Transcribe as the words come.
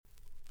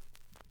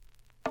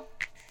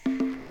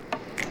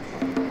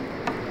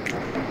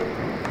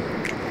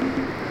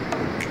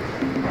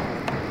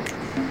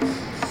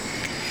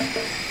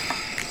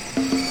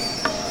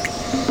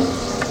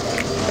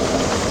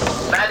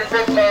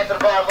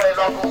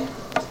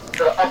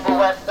to the Upper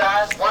West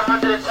Side,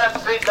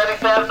 110th Street,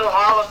 Lenox Avenue,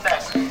 Harlem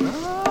next.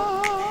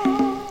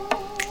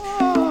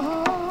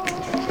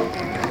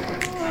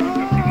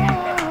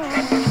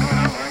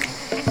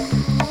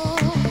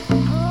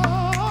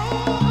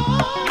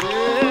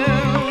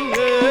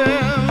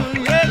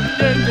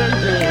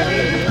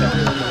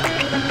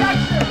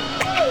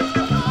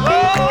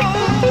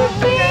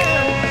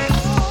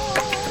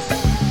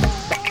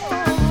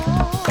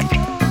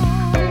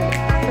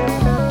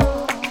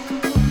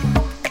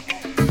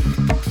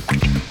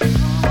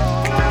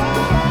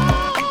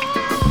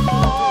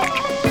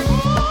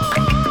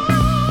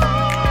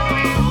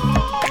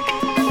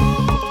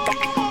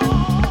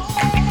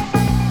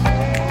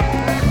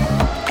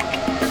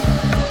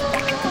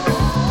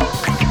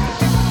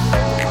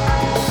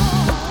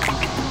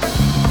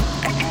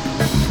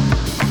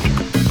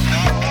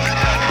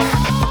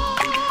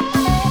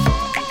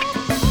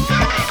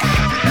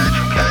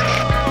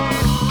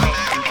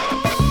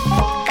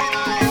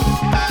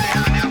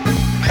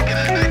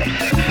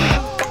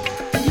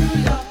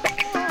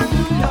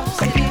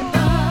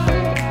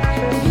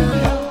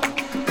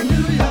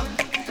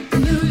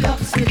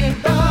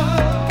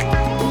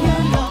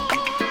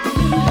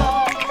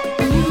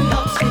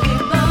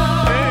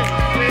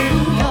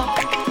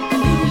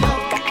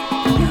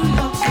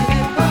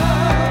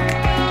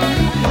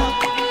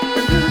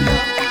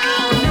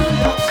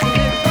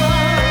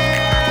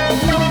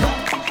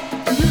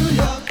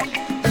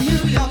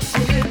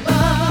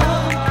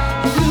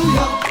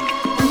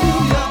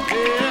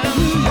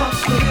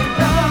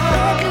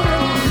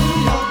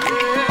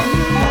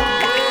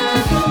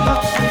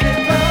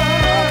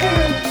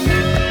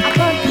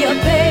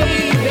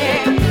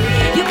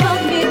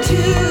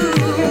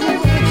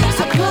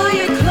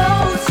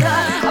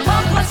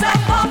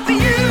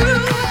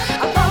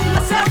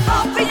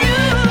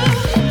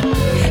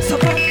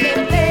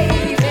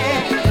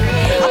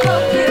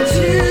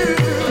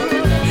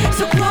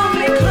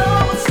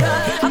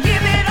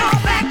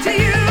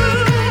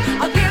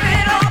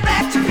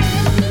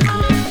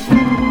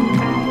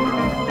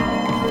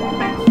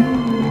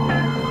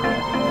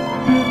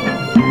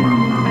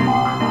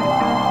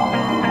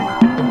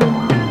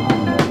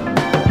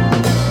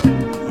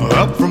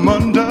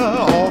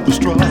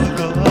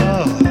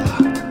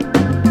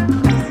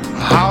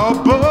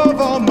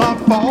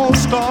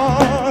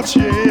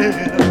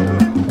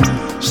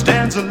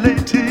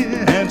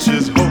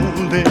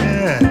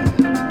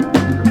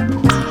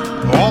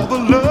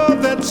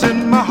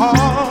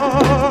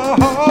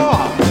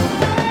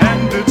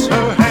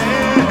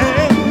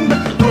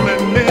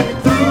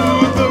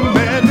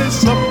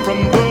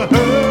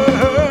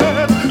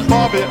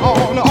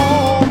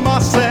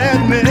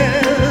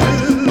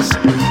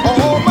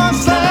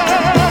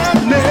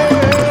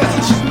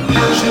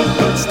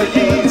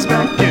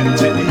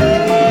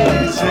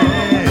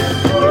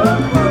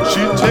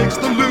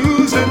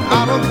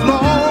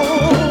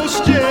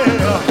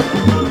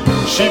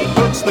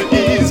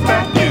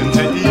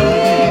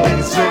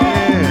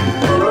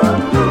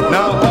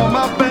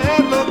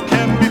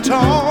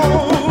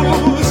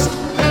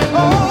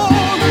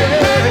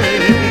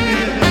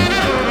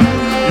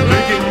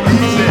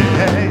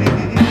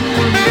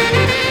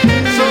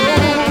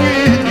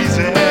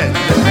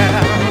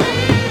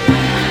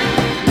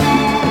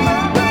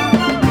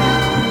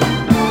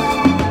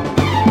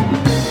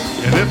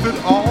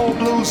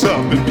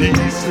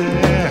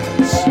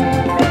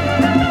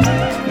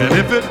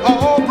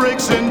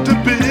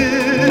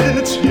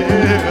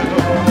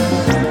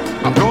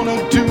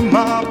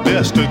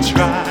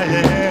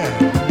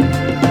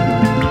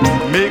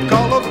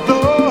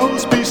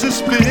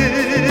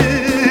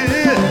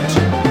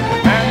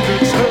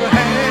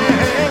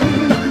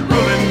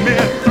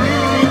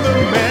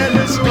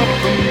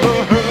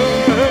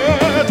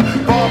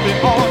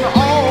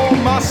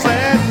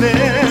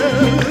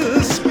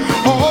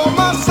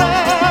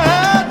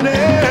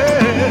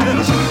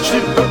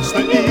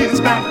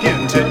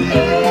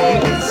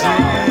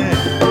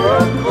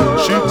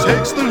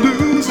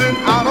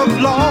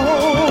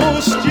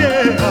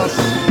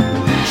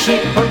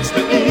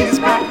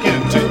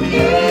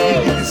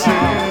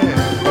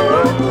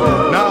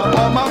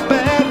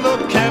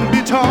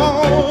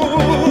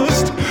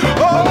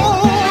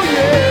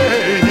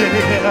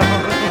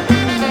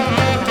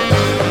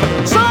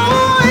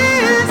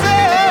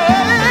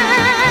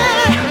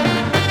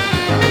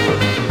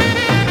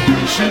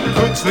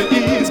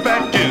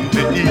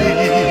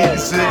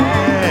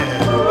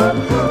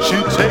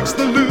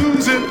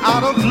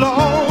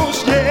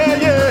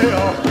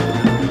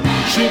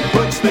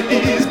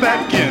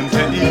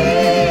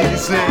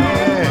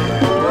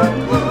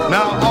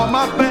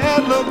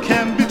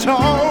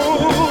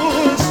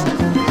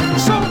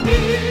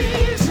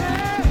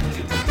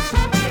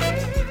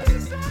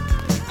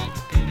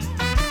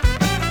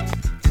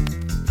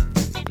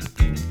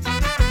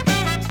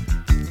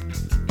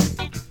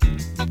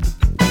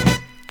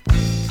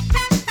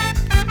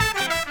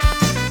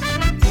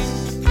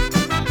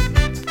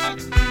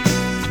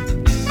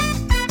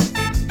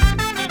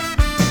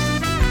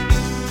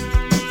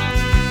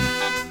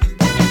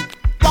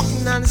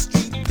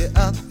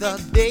 the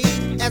day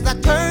As I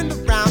turned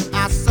around,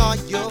 I saw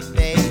your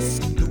face.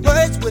 The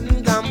words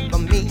wouldn't come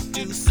from me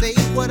to say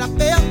what I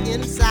felt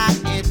inside.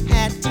 It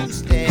had to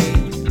stay.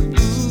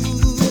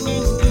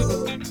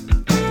 Ooh,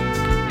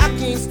 I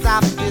can't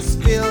stop this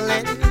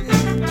feeling.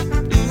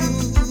 Ooh,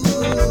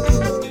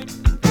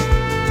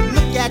 to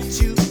look at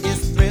you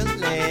is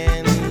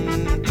thrilling.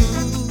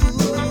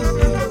 Ooh,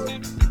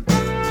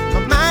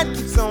 my mind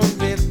keeps on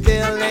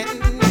revealing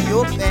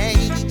your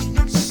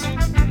face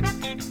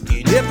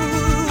in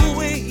every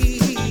way.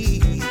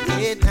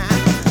 Yeah, now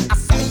I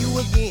saw you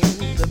again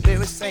the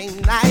very same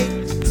night,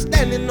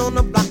 standing on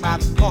the block by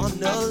the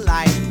corner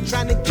light,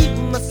 trying to keep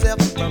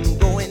myself from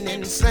going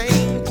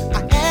insane.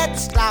 I had to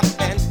stop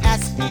and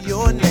ask you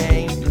your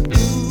name.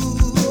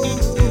 Ooh,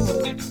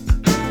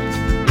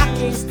 I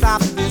can't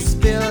stop this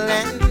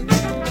feeling.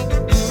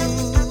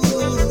 Ooh,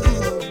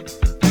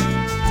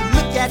 to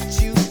look at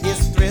you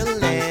is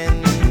thrilling.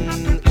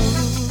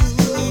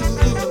 Ooh,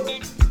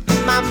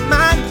 my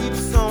mind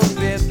keeps on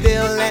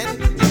revealing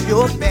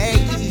your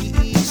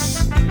face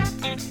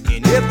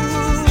in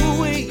every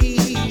way.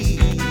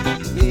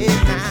 Yeah.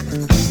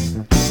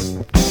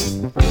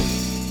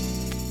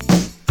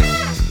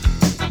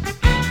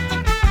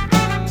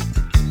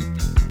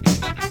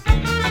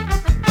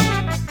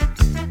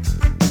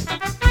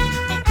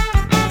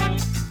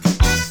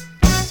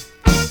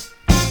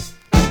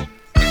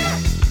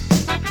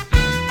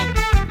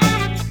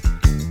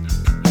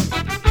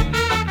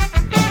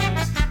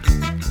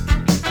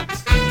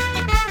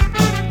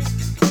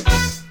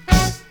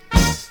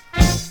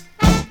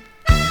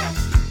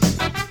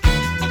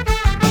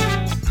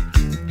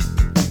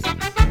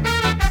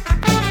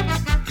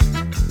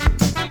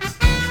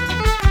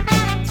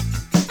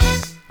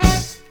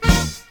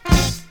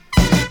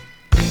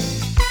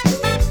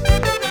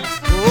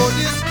 Oh,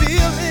 this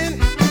feeling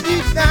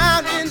deep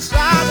down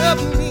inside of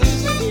me.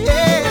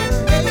 Yeah,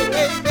 yeah,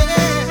 yeah,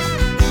 yeah.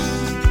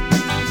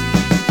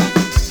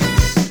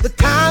 The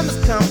time has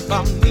come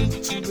for me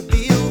to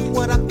reveal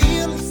what I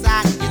feel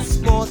inside is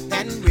more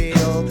than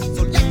real.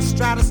 So let's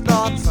try to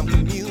start some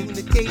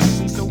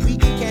communication so we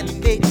can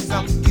make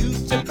some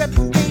future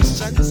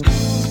preparations.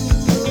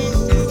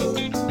 Ooh,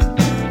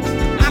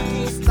 I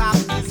can't stop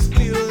this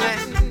feeling.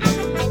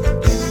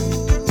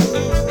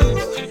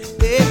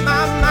 Yeah,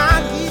 my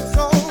mind keeps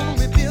on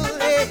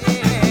revealing.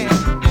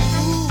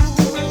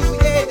 Ooh,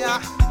 yeah.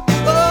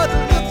 Oh, to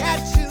look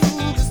at you,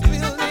 this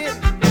feeling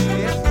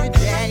every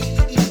day,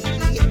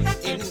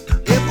 in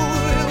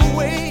every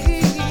way.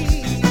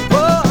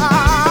 Oh,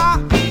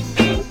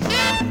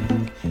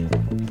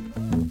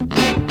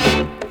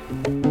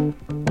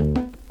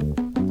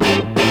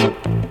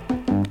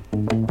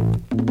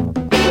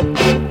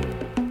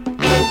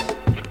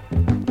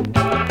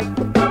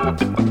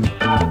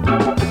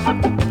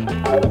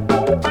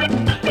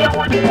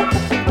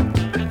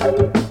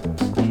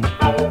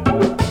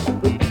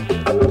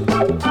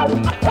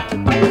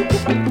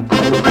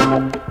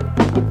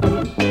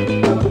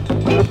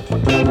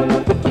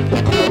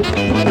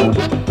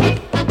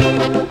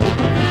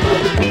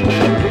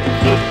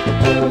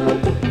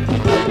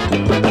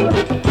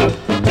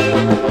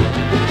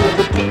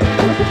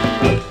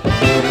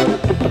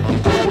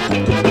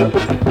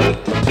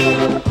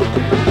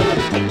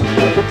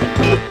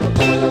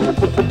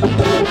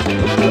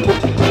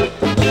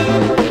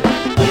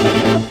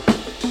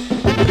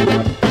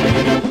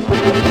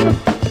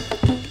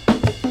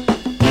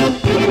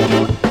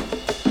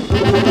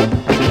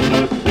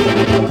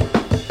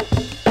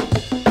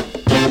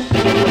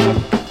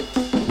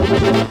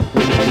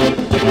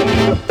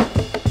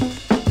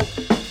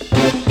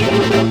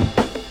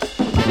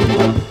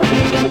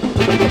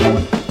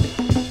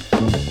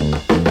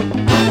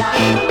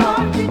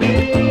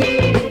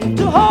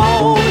 to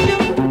hold you,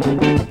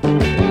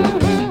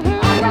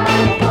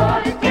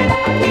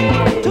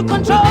 to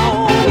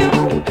control you,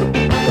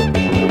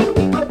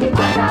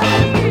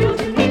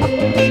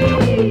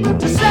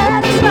 to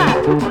satisfy.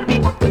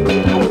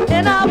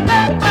 And I'll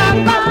bet my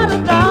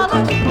bottom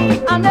dollar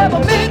I'll never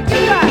make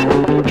you cry.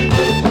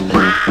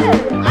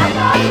 I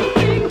got the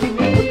things you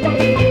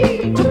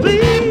need to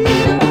please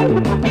you.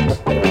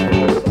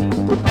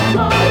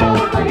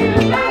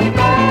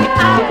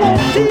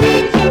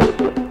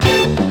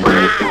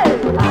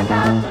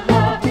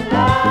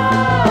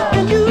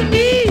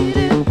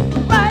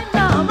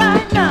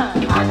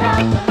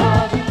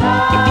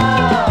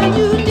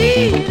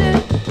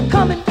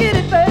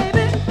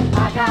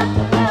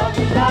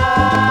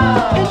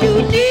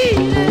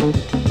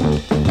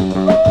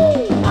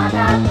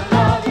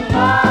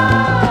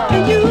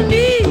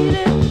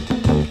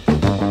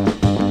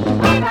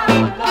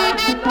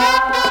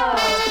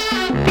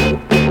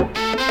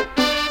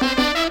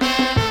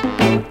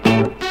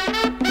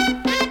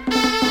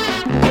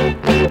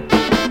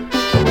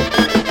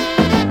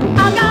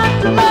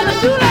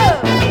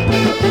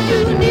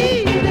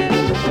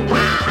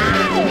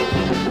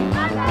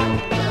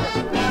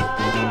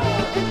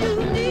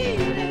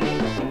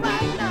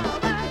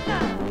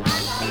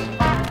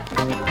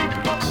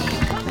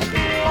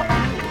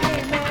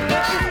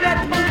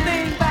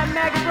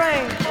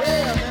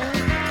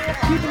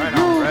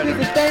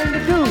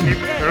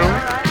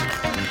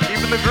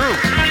 A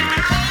Groove.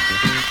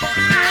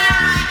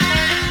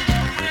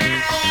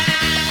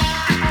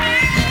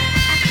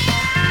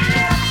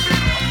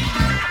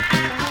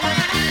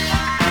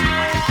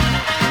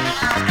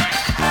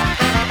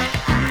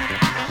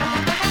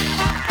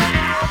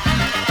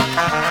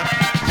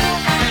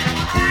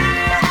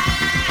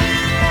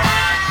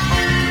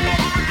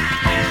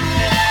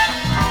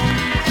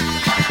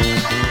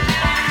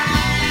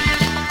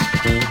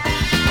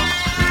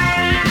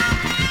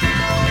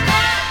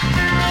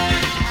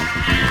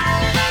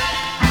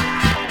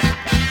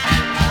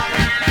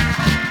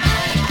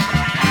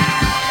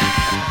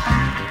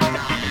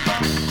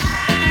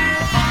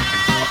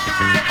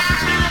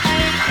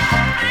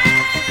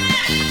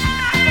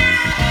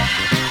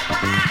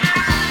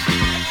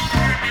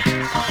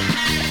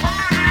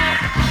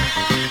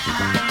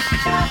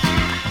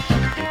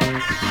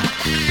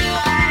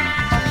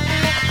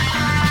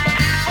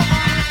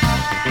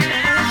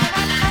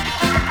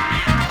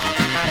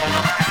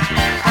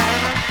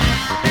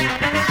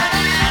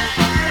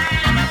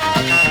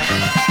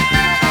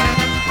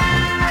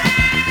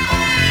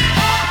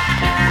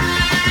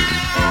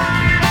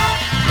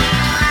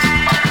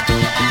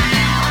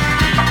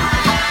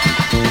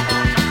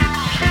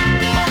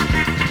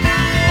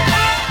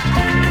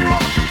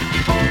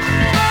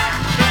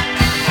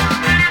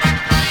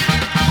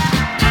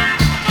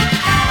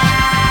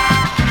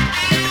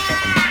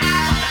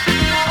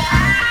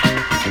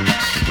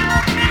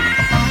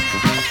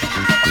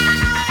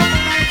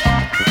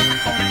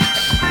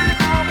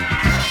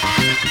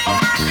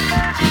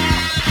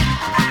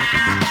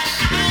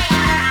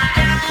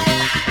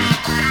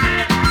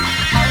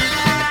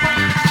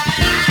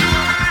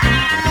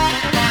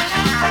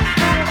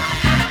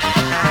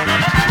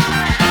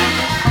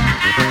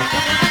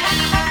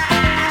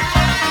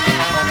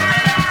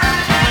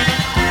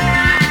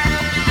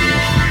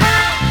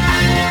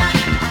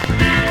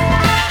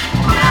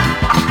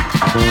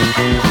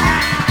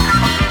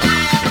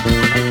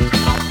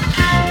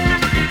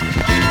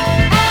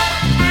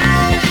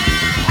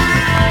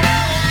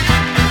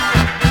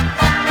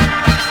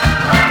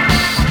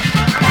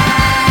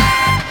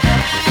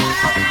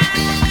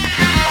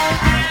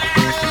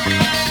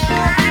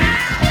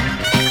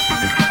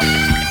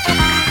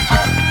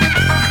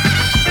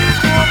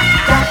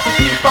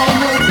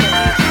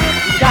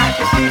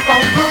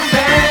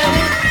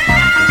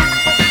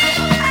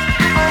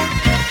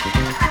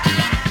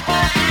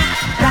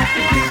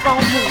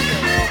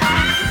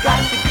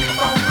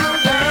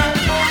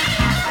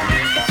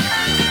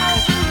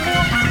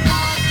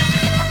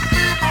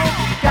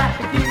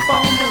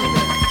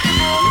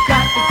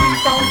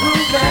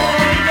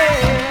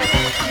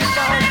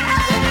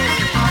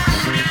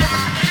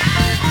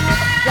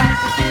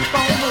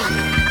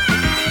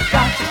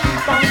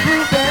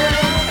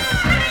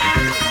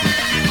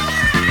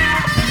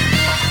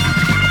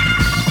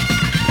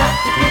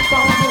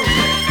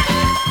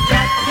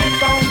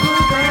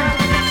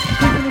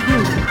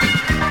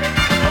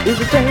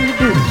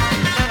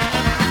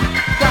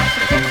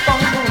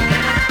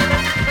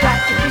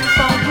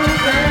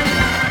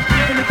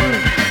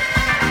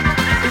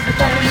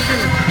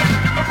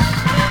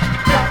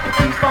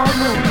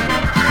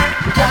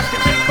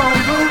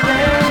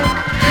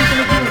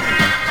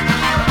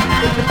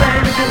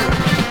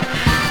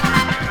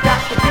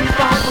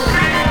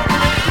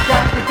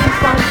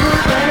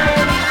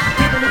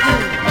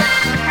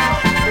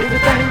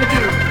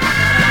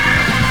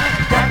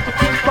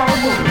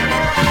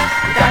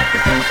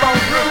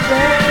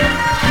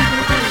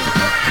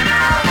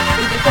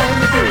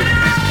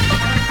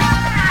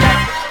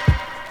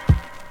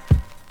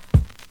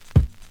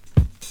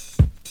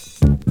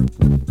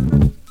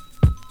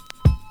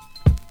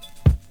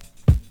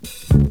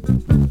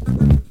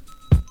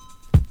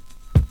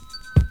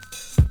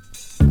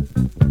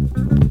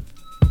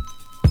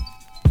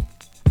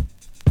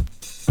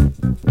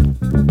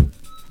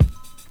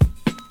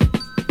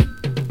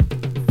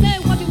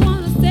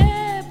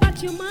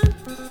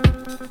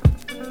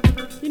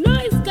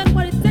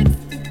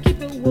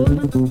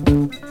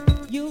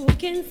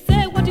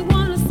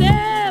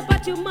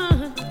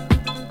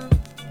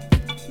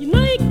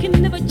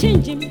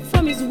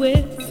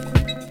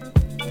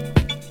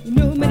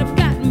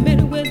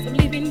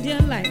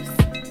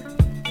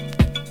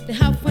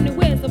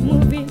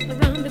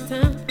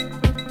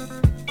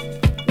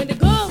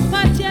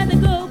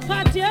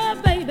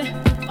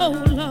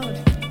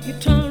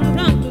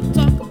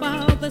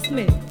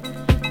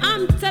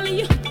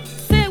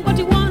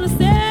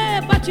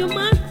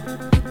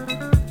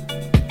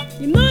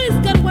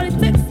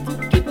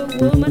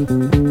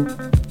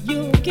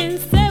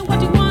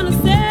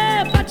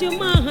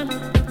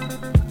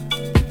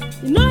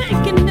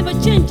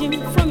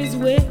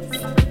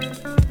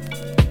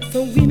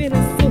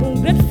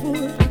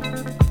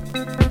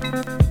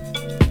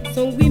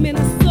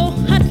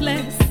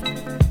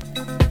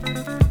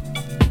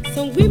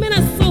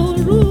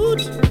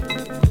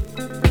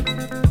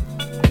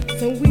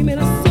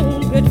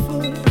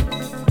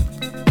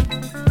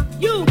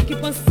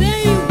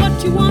 Say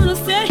what you wanna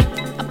say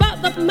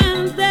about that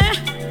man there.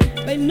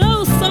 They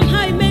know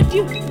somehow he made you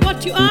be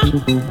what you are.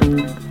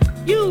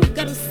 You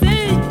gotta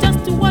say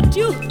just what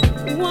you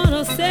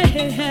wanna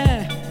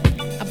say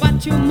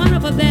about your man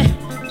over there.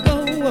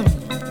 Go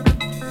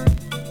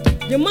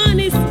on. Your man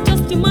is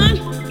just your man.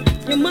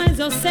 Your man's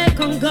your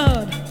second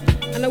God.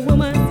 And a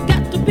woman's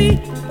got to be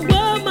a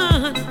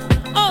woman.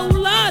 Oh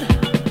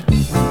Lord.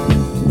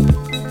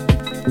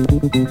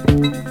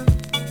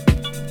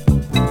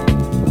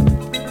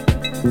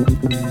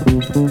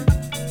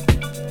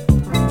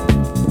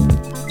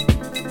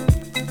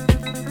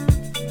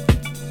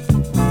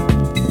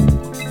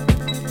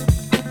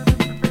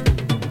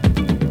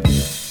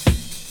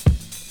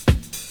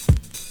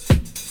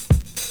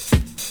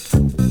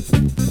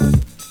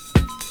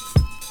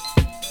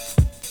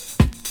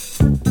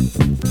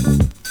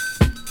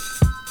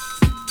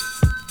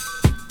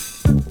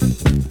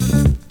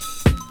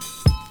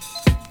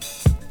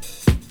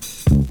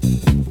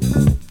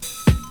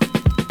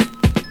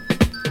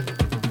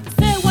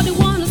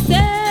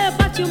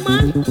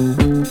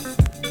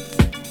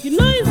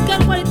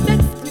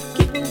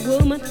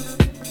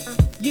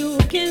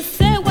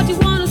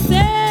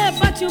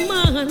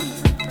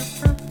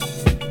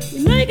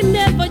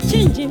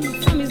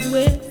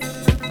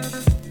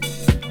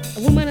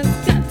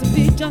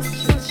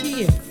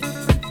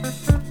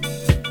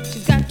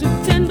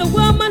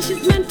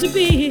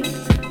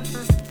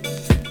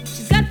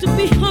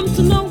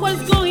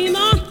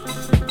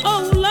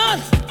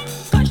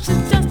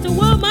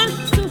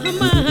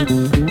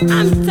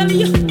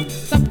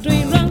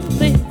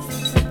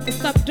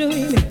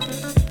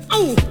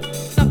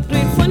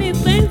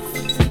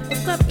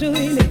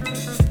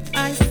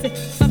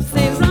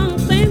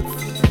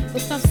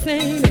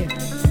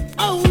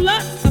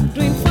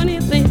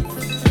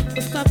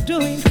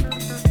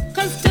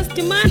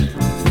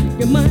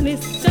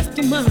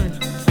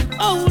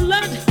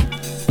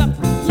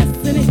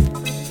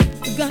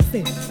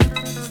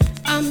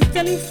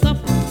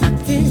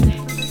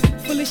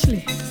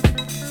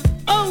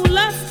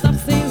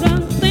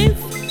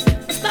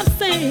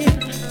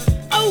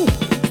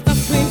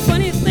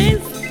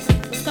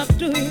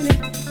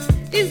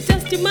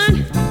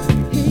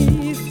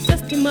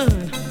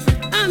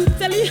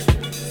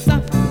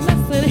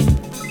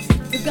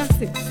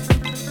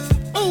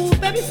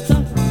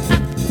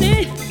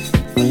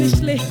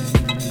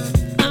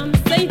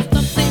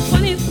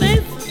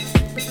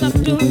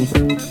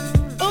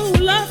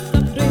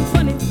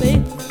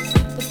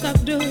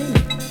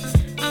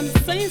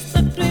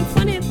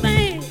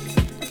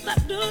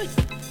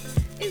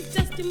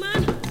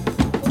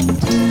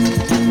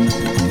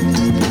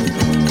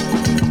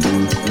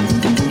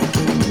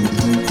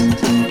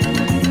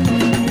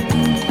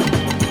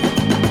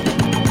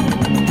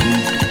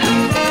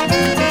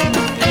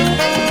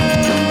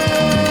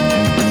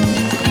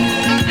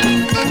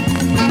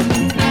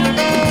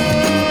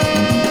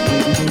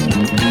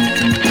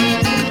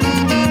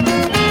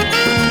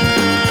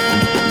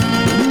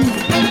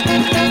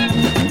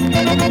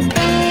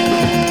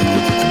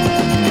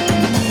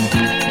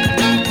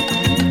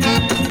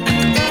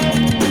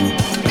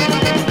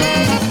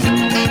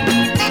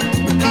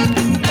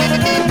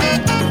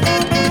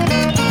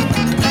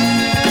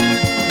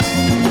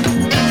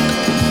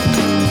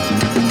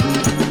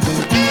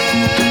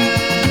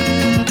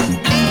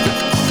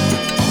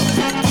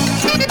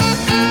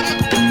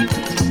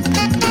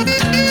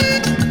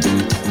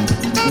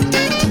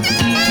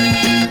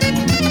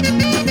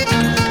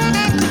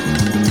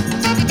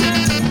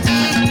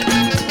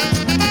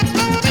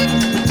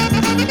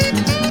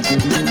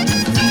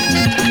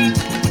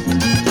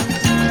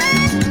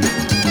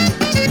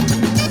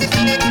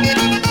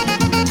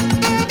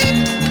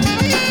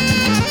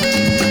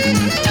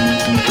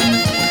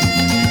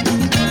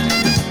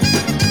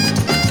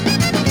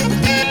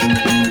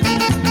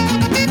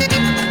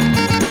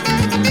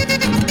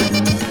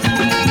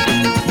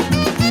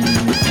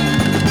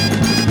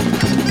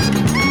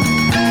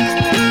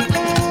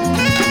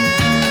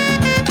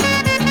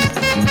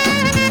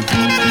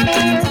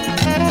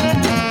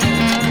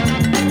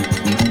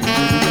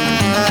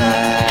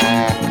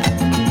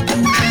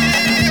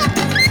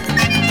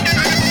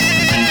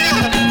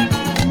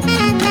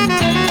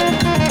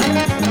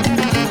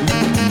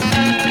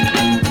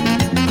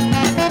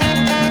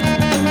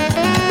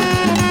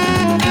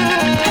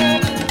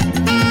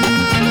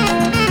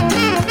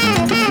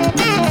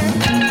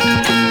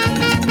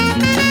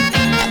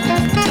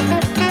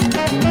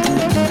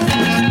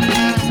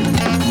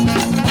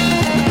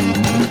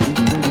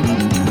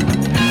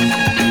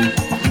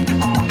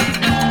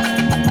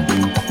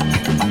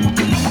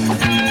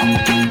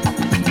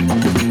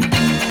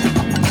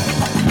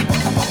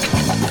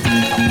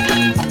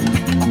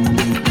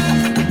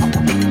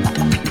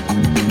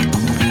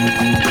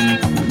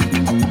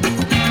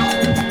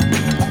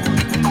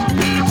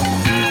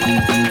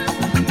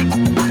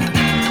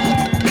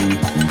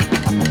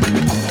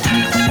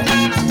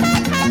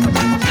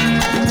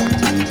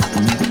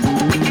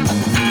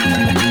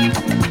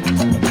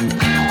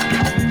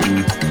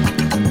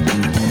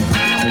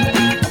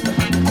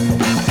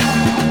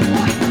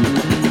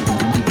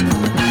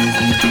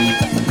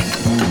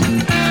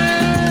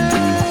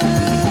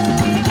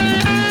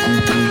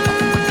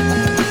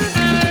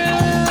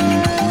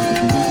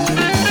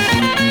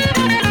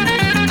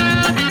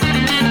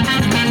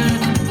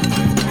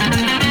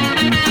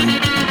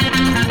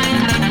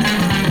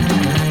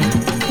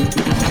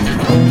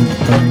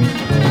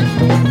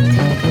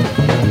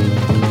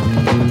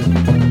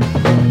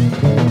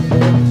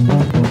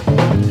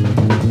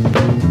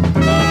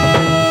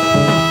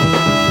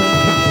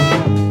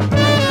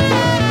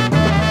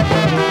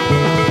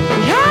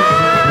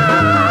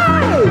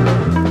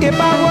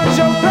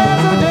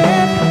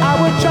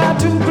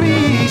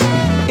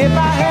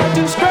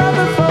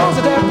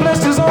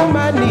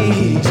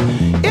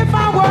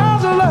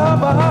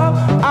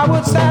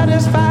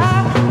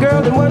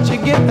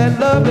 that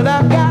love that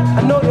I've got.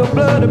 I know your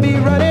blood will be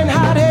running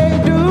hot.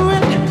 Hey, do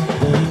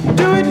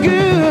it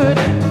good.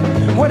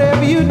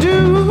 Whatever you do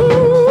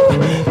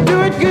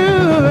it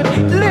good.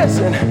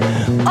 Listen,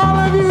 all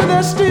of you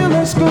that's still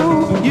in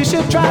school, you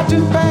should try to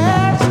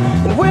pass.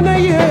 And when the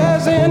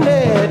year's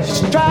ended, you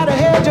should try to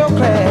head your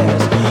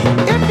class.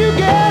 If you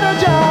get a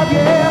job,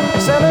 yeah,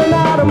 selling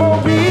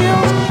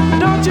automobiles,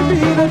 don't you be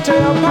the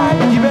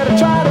tailpipe, you better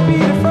try to be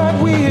the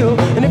front wheel.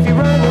 And if you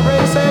run the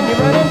race and you're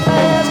running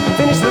fast,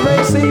 finish the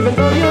race even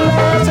though you're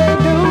last. Hey,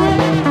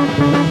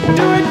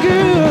 do it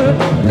good.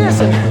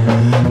 Listen,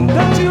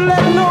 don't you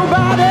let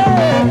nobody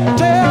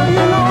tell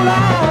you no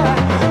lie.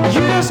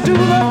 You just do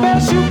the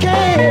best you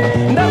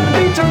can, nothing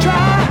beats a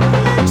try.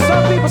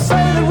 Some people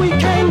say that we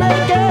can't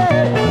make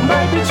it,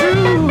 might be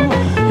true.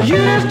 You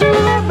just do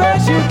the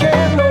best you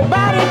can,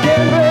 nobody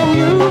can blame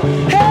you.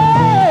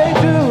 Hey,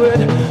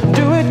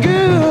 do it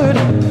good.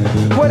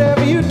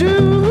 Whatever you do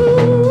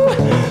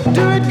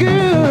it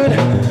good.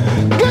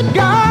 Good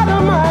God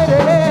Almighty,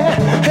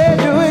 hey,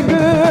 do it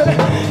good.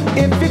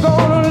 If you're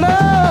gonna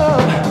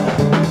love,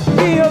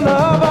 be a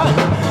lover.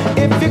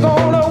 If you're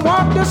gonna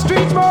walk the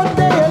streets for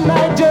day and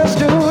night, just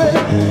do it.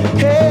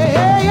 Hey,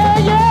 hey, yeah,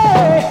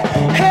 yeah.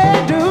 Hey,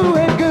 do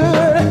it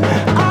good.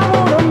 I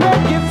wanna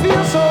make you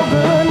feel so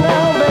good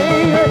now,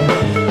 baby.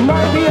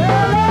 Might be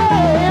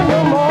early in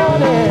the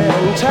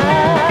morning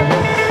time.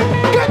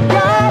 Good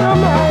God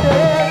Almighty.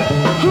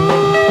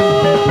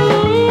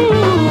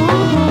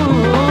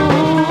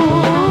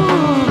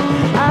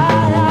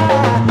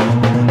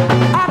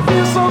 I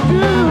feel so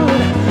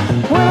good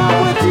when I'm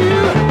with you.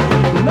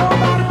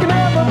 Nobody can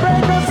ever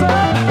break us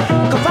up,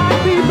 'cause I'd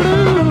be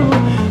blue.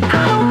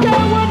 I don't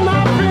care what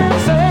my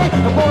friends say,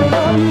 I'm gonna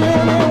love you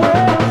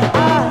anyway.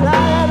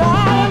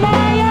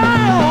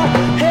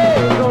 Hey,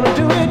 gonna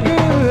do it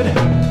good.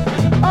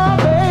 Oh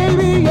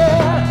baby,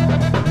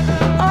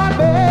 yeah. Oh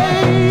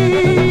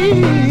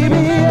baby,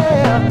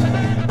 yeah.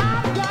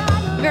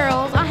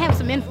 Girls, I have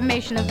some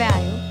information of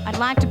value I'd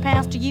like to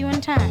pass to you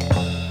in time.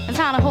 It's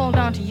how to hold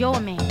on to your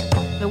man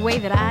the way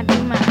that I do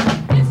mine.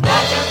 It's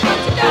not just what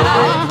you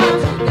got,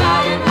 it's what you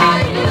got and how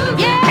you use it.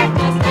 Yeah.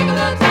 Just take a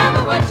little time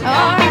of what you got.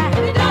 All right.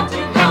 And don't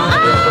you gonna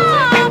lose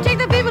it. Oh, take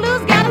the people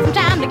who's got some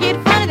time to get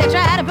funny. They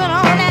try to put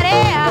on that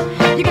air.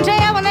 You can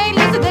tell when they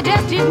lose it, they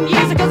just didn't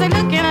use it 'cause they're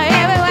looking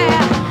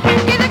everywhere.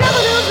 Get the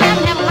couple who's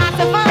laughing, having lots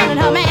of fun, and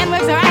her man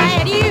works her eye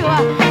at you.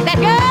 That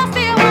girl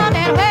still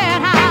wondering where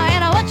and how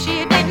and what she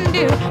didn't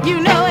do. You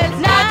know it's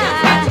not. Just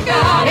what you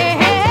got, Hey,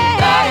 it's what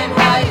you got and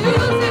how you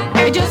use it.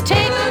 hey, just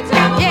take, A little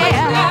time of what you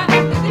yeah. got,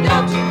 and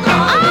don't you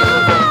gonna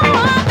lose it.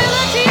 Oh,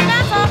 ability's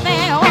not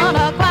something one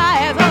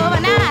acquires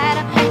overnight.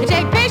 It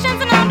takes patience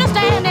and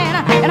understanding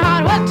and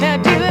hard work to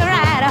do it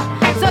right.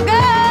 So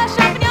girl,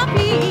 sharpen your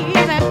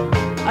peas and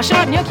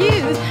shorten your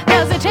cues,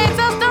 'cause it takes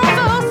a stone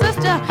soul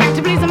sister to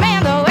please a man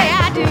the way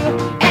I do.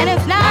 And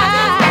it's not,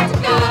 Just what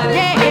you got,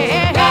 it's what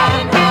you got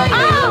and how you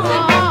use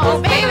it. oh,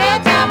 Just take a baby,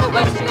 little time of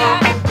what you got,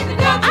 and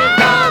don't you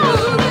gonna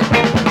lose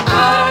it.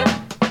 Run,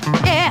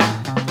 yeah,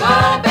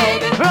 run,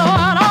 baby.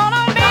 run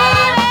on,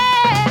 baby,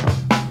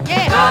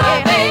 yeah, Run,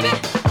 yeah, baby.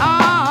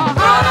 uh-huh.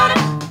 Run on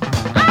it.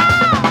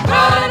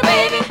 Run,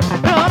 baby.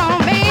 Run on,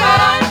 baby,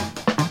 Run.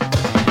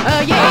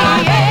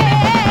 yeah, yeah.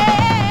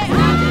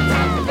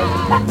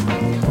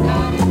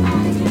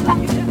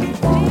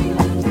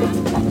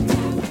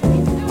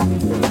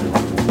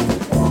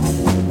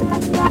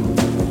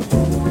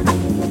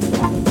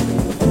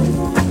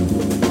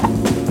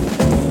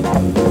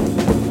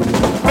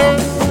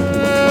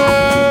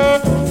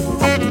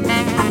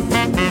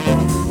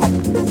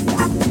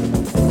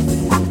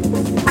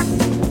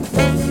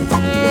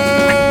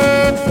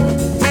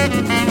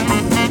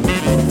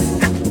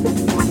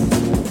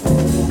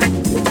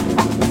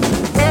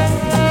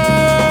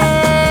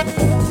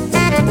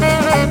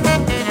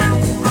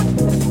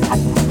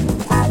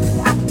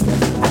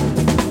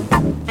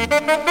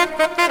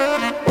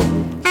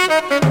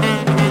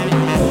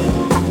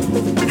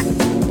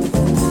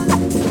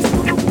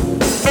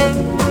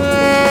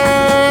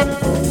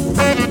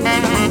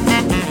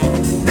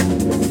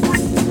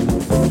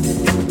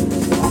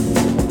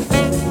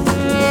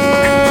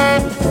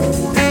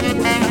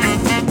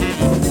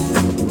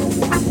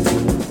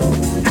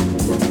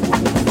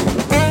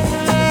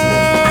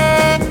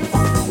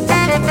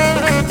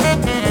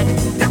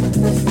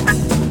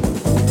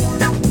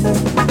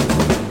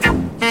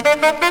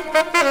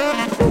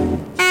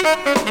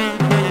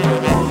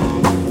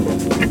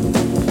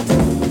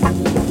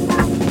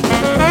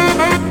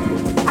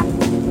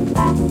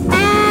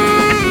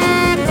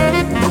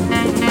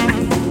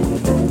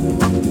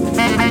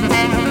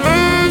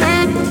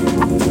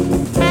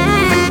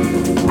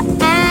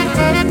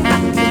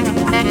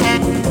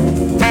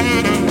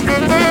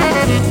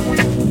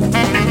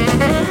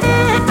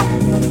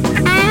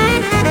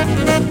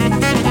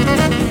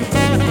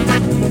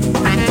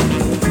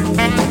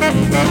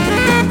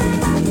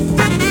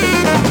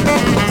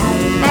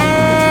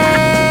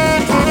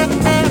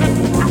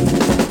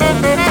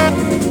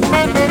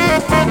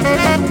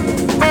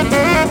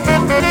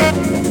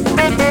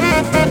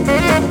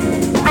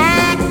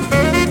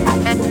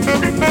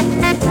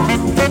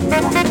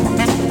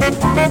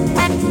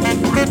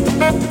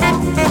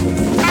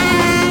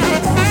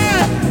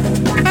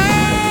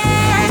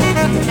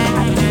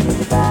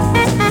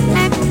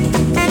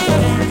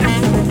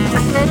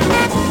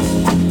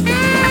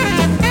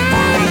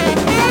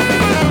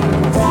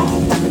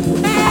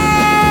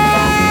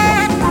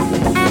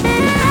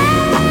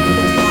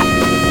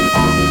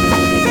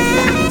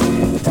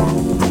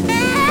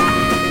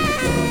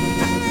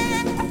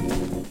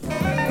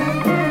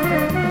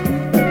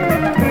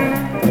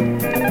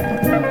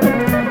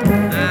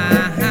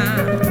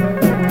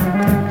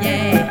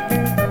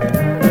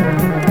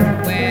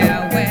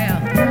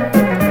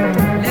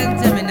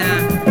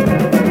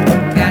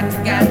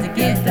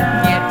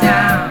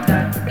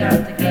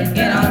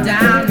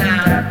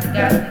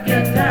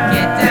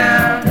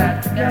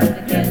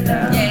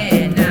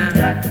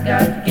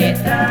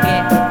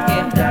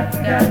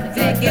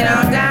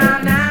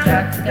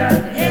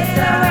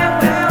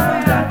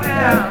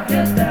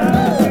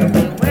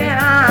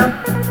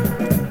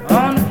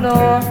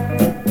 floor.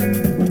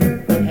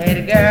 Hey,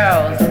 the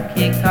girls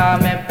keep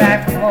coming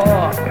back for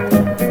more.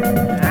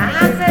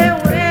 I say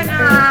when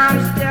I'm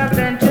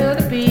stepping to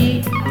the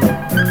beat,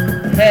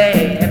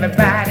 hey,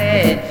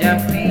 everybody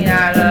jump clean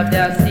out of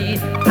their seat.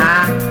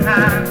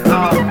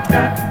 Oh,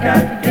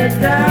 got to get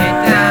down, get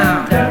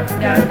down,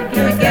 got to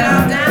get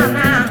on down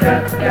now,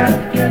 got to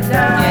get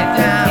down,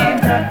 get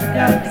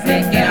down,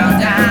 say get on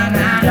down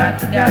now, got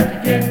to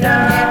get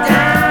down, get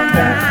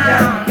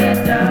down, get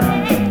down,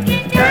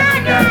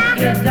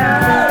 get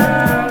down,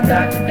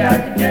 got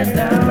to get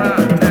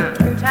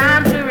down.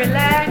 Time to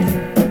relax,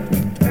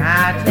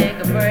 I take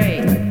a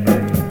break,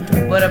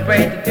 but a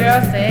break the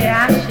girl say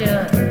I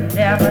should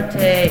never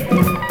take.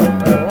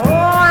 Oh,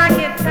 I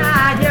get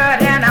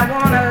tired and I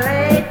wanna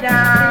lay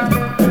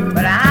down,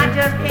 but I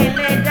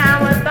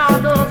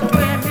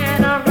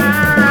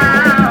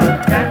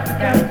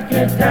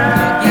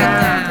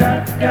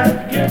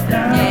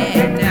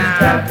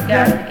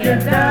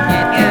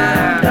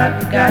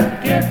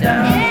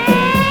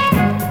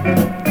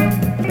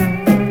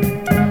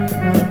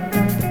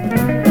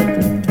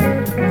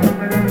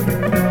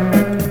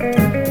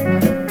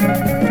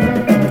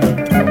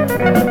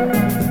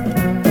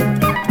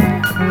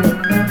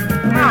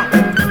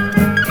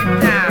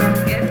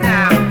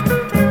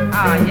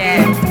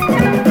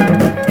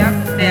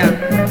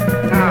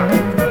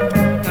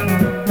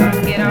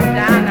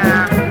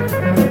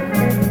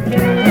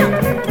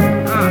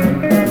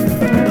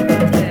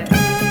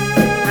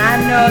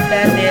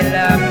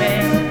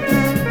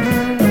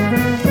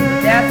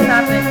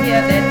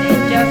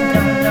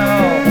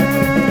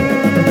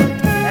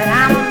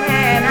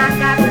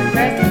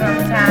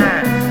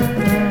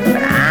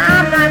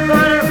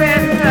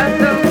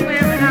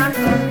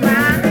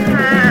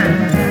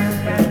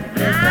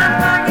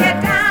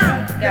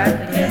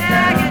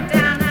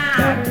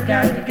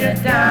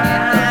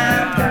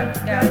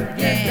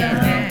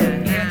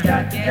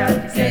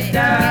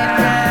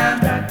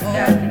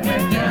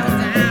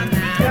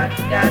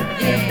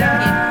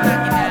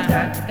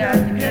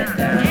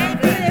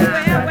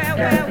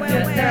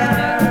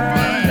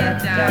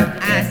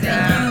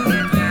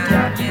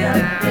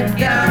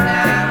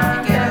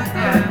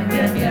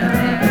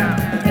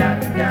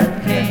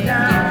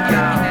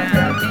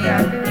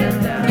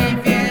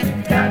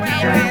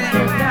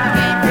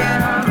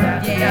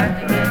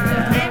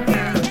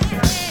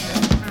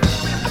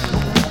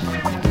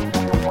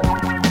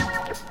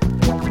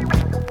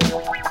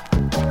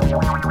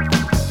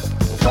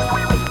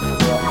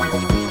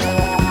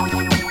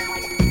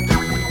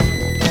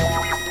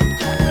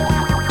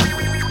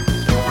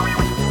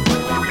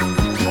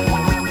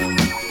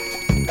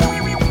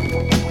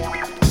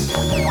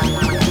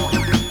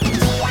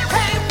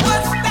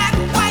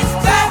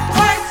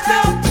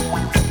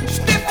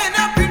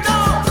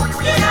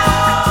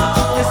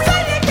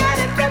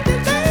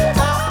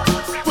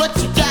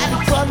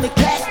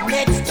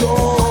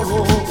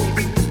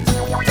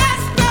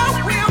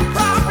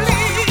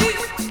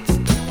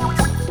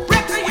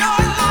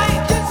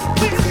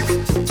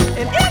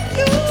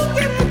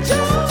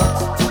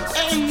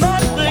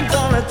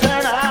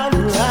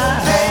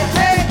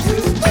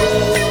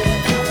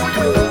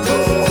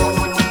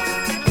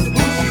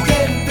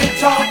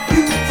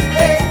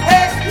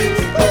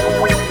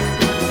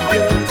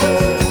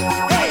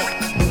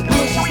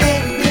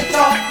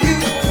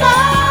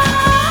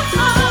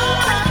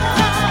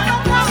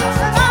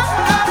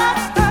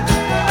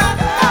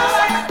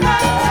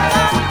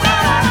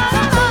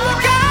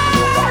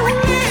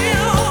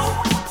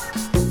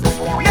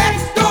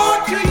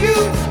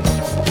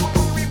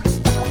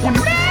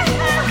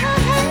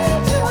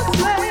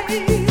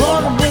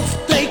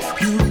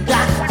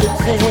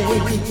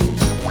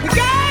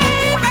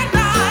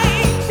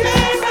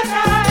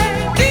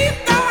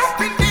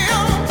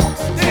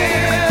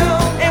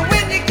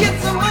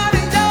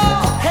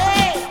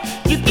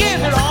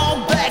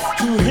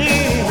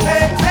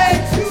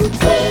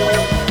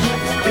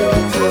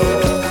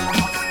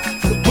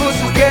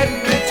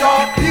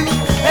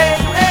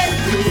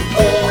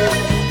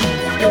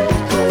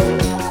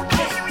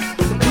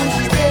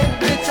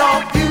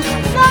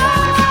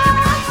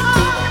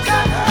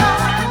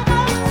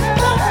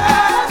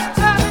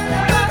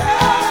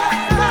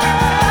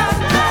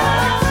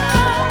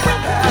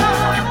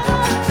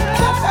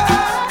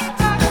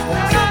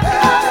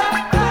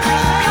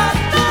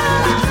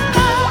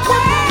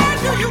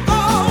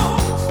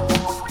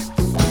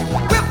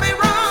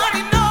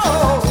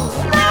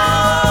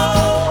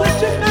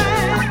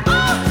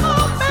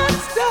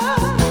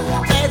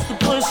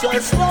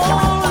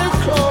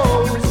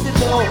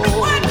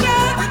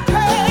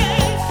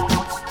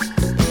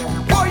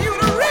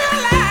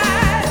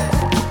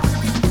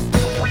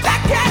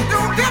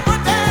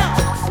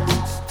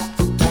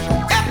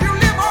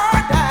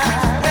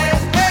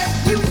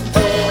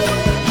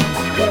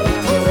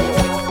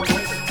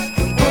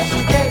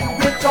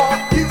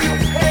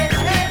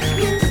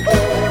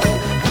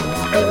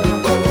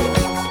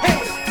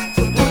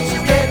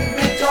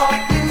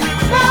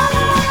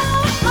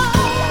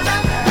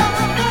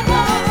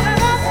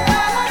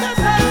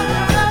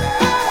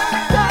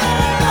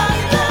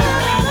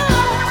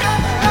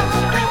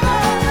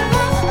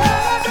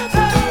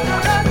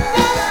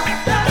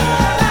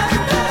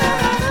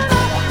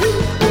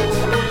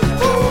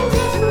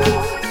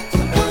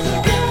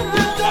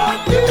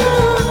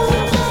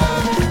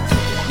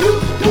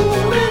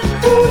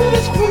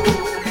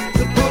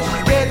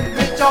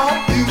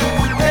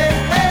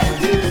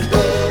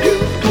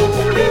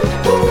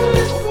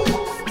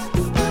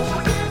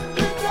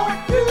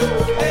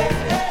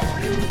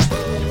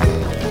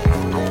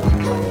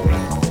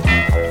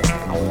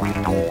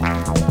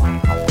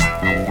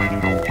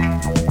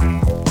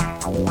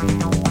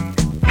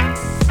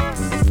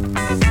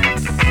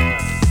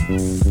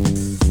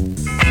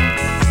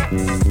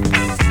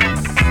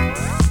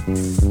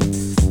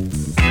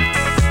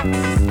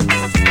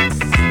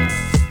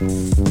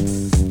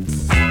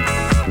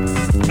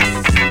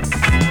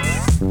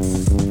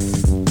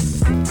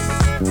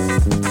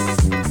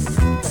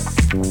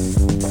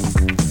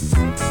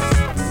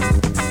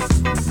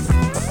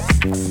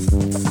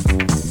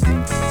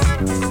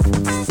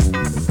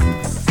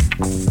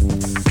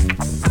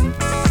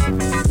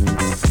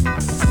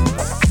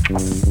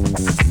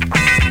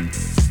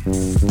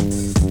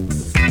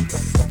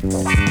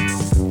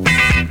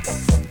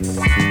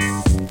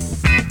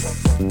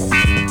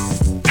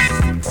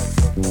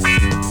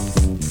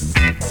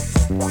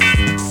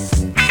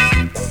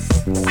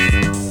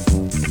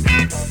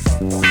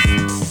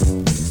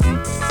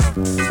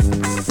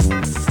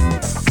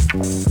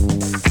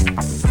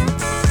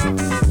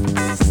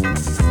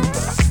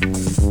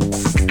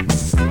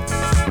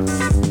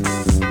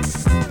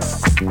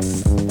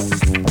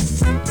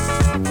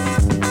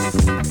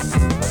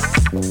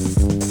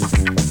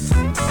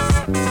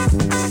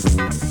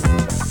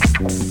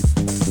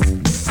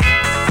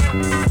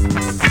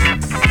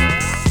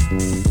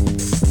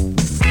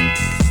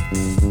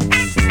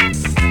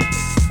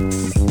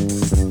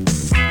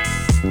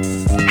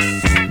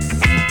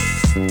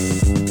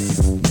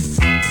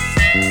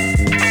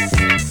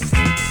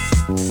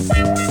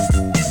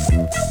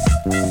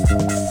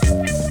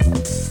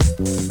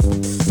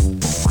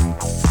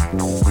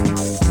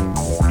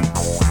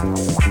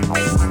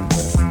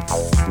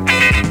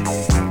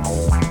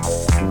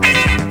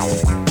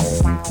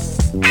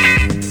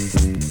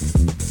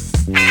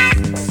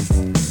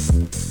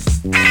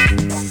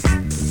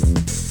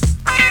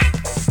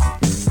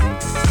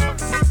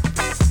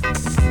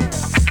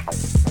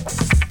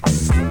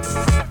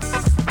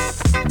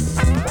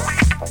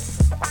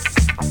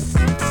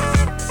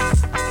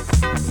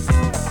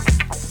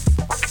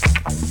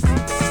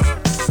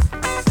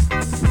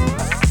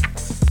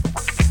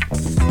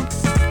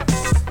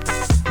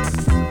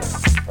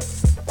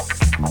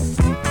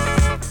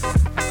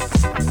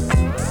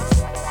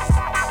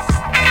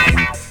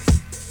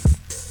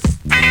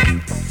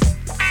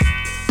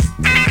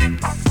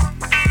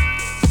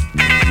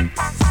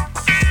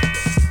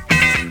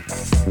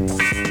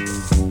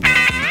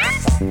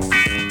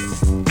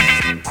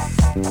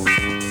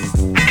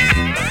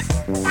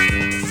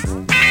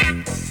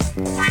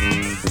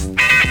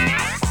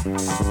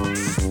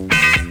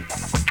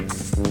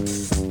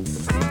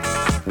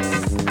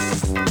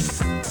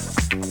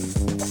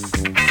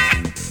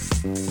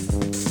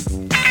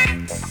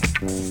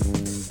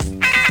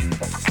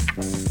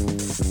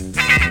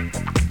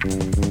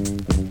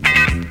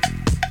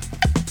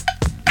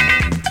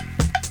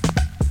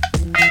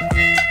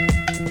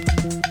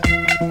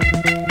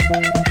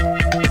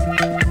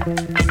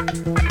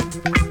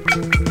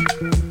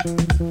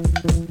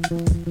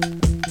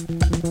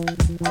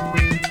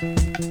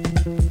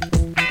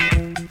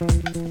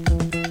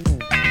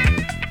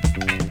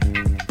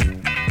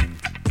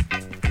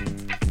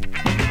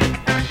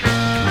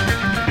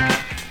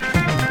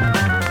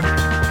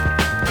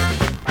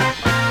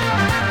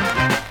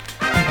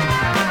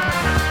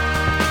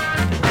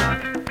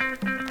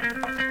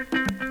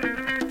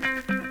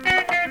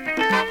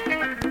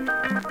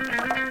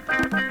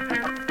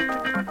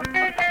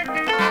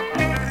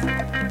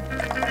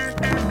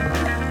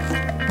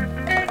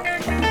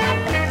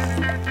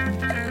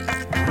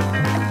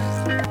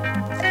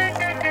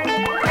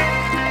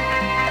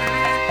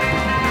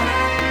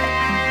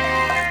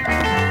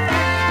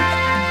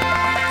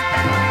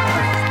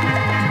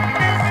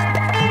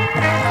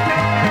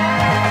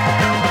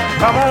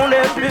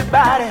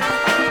everybody,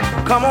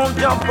 come on,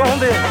 jump on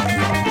this.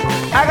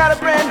 I got a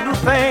brand new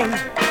thing,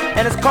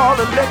 and it's called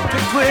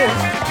electric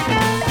twist.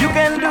 You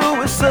can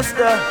do it,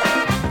 sister,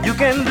 you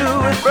can do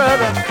it,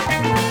 brother.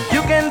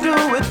 You can do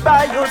it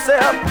by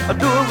yourself, or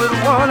do it with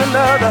one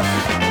another.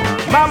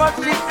 Mama,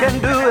 she can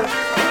do it,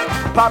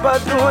 Papa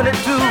doing it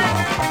too.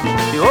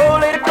 The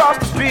old lady across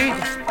the street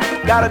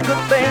got a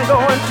good thing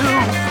going too.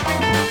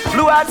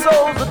 Blue-eyed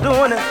souls are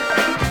doing it,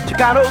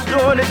 Chicanos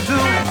doing it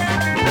too.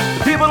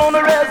 The people on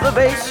the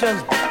reservation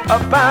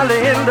are finally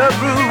in the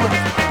groove.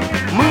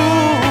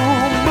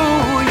 Move,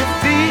 move your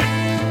feet.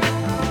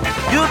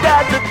 You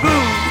got to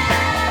groove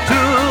to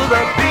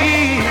the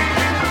beat.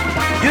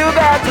 You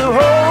got to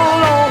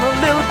hold on a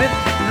little bit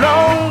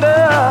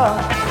longer.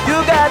 You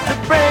got to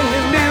bring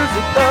the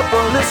music up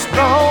a little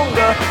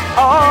stronger.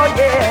 Oh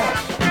yeah.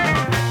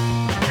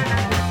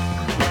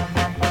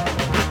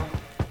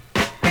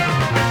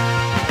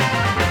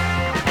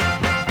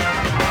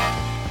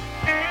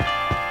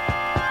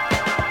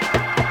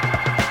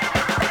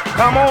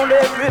 Come on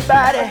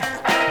everybody,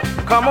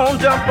 come on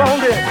jump on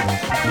this.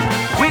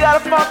 We got a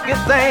funky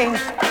thing,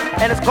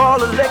 and it's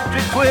called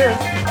electric twist.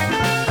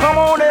 Come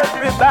on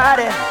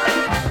everybody,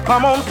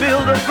 come on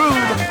feel the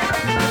groove.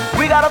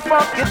 We got a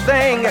funky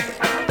thing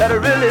that'll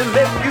really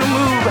make you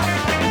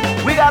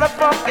move. We got a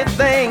funky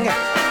thing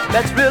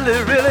that's really,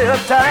 really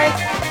uptight.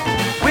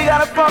 We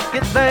got a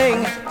funky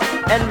thing,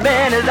 and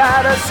man is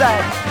out of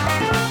sight.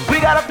 We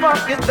got a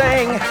funky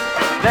thing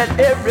that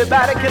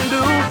everybody can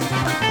do.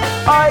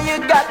 All you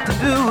got to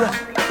do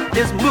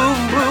is move,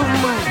 move,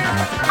 move.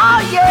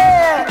 Oh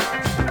yeah,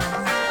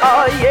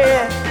 oh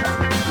yeah,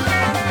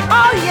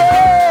 oh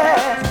yeah,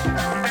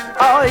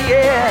 oh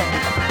yeah.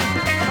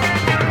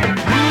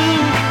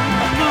 Move,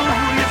 move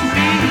your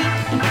feet.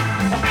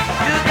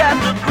 You got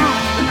to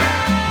groove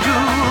to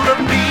the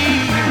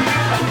beat.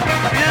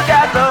 You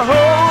got to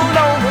hold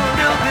on a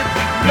little bit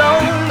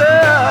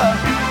longer.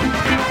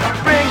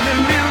 Bring the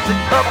music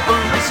up a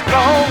little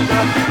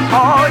stronger.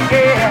 Oh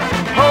yeah,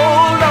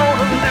 hold on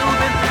a little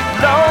bit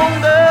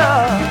longer.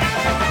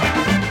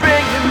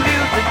 Bring the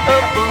music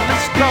up a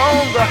little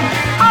stronger.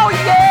 Oh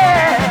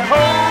yeah,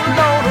 hold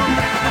on a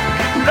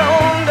little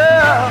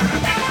longer.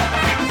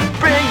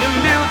 Bring the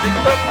music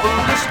up a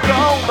little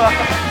stronger.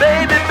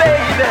 Baby,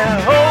 baby,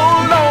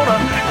 hold on a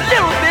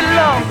little bit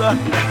longer.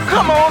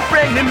 Come on,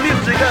 bring the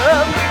music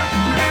up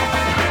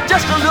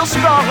just a little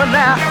stronger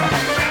now.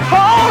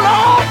 Hold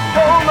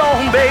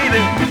on,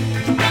 baby.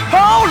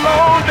 Hold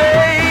on,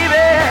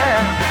 baby.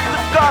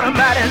 Good God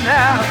Almighty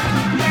now.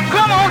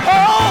 Come on,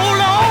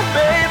 hold on,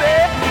 baby.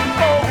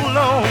 Hold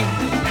on.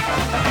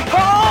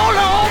 Hold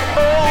on,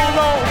 hold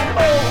on,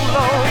 hold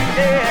on,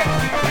 yeah.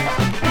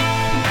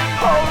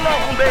 Hold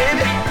on,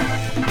 baby.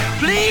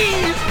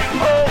 Please,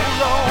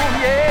 hold on,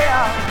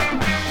 yeah.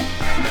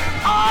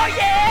 Oh,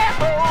 yeah,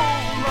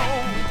 hold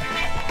on.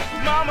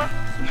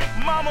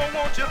 Mama,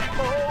 won't you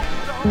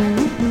hold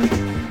on?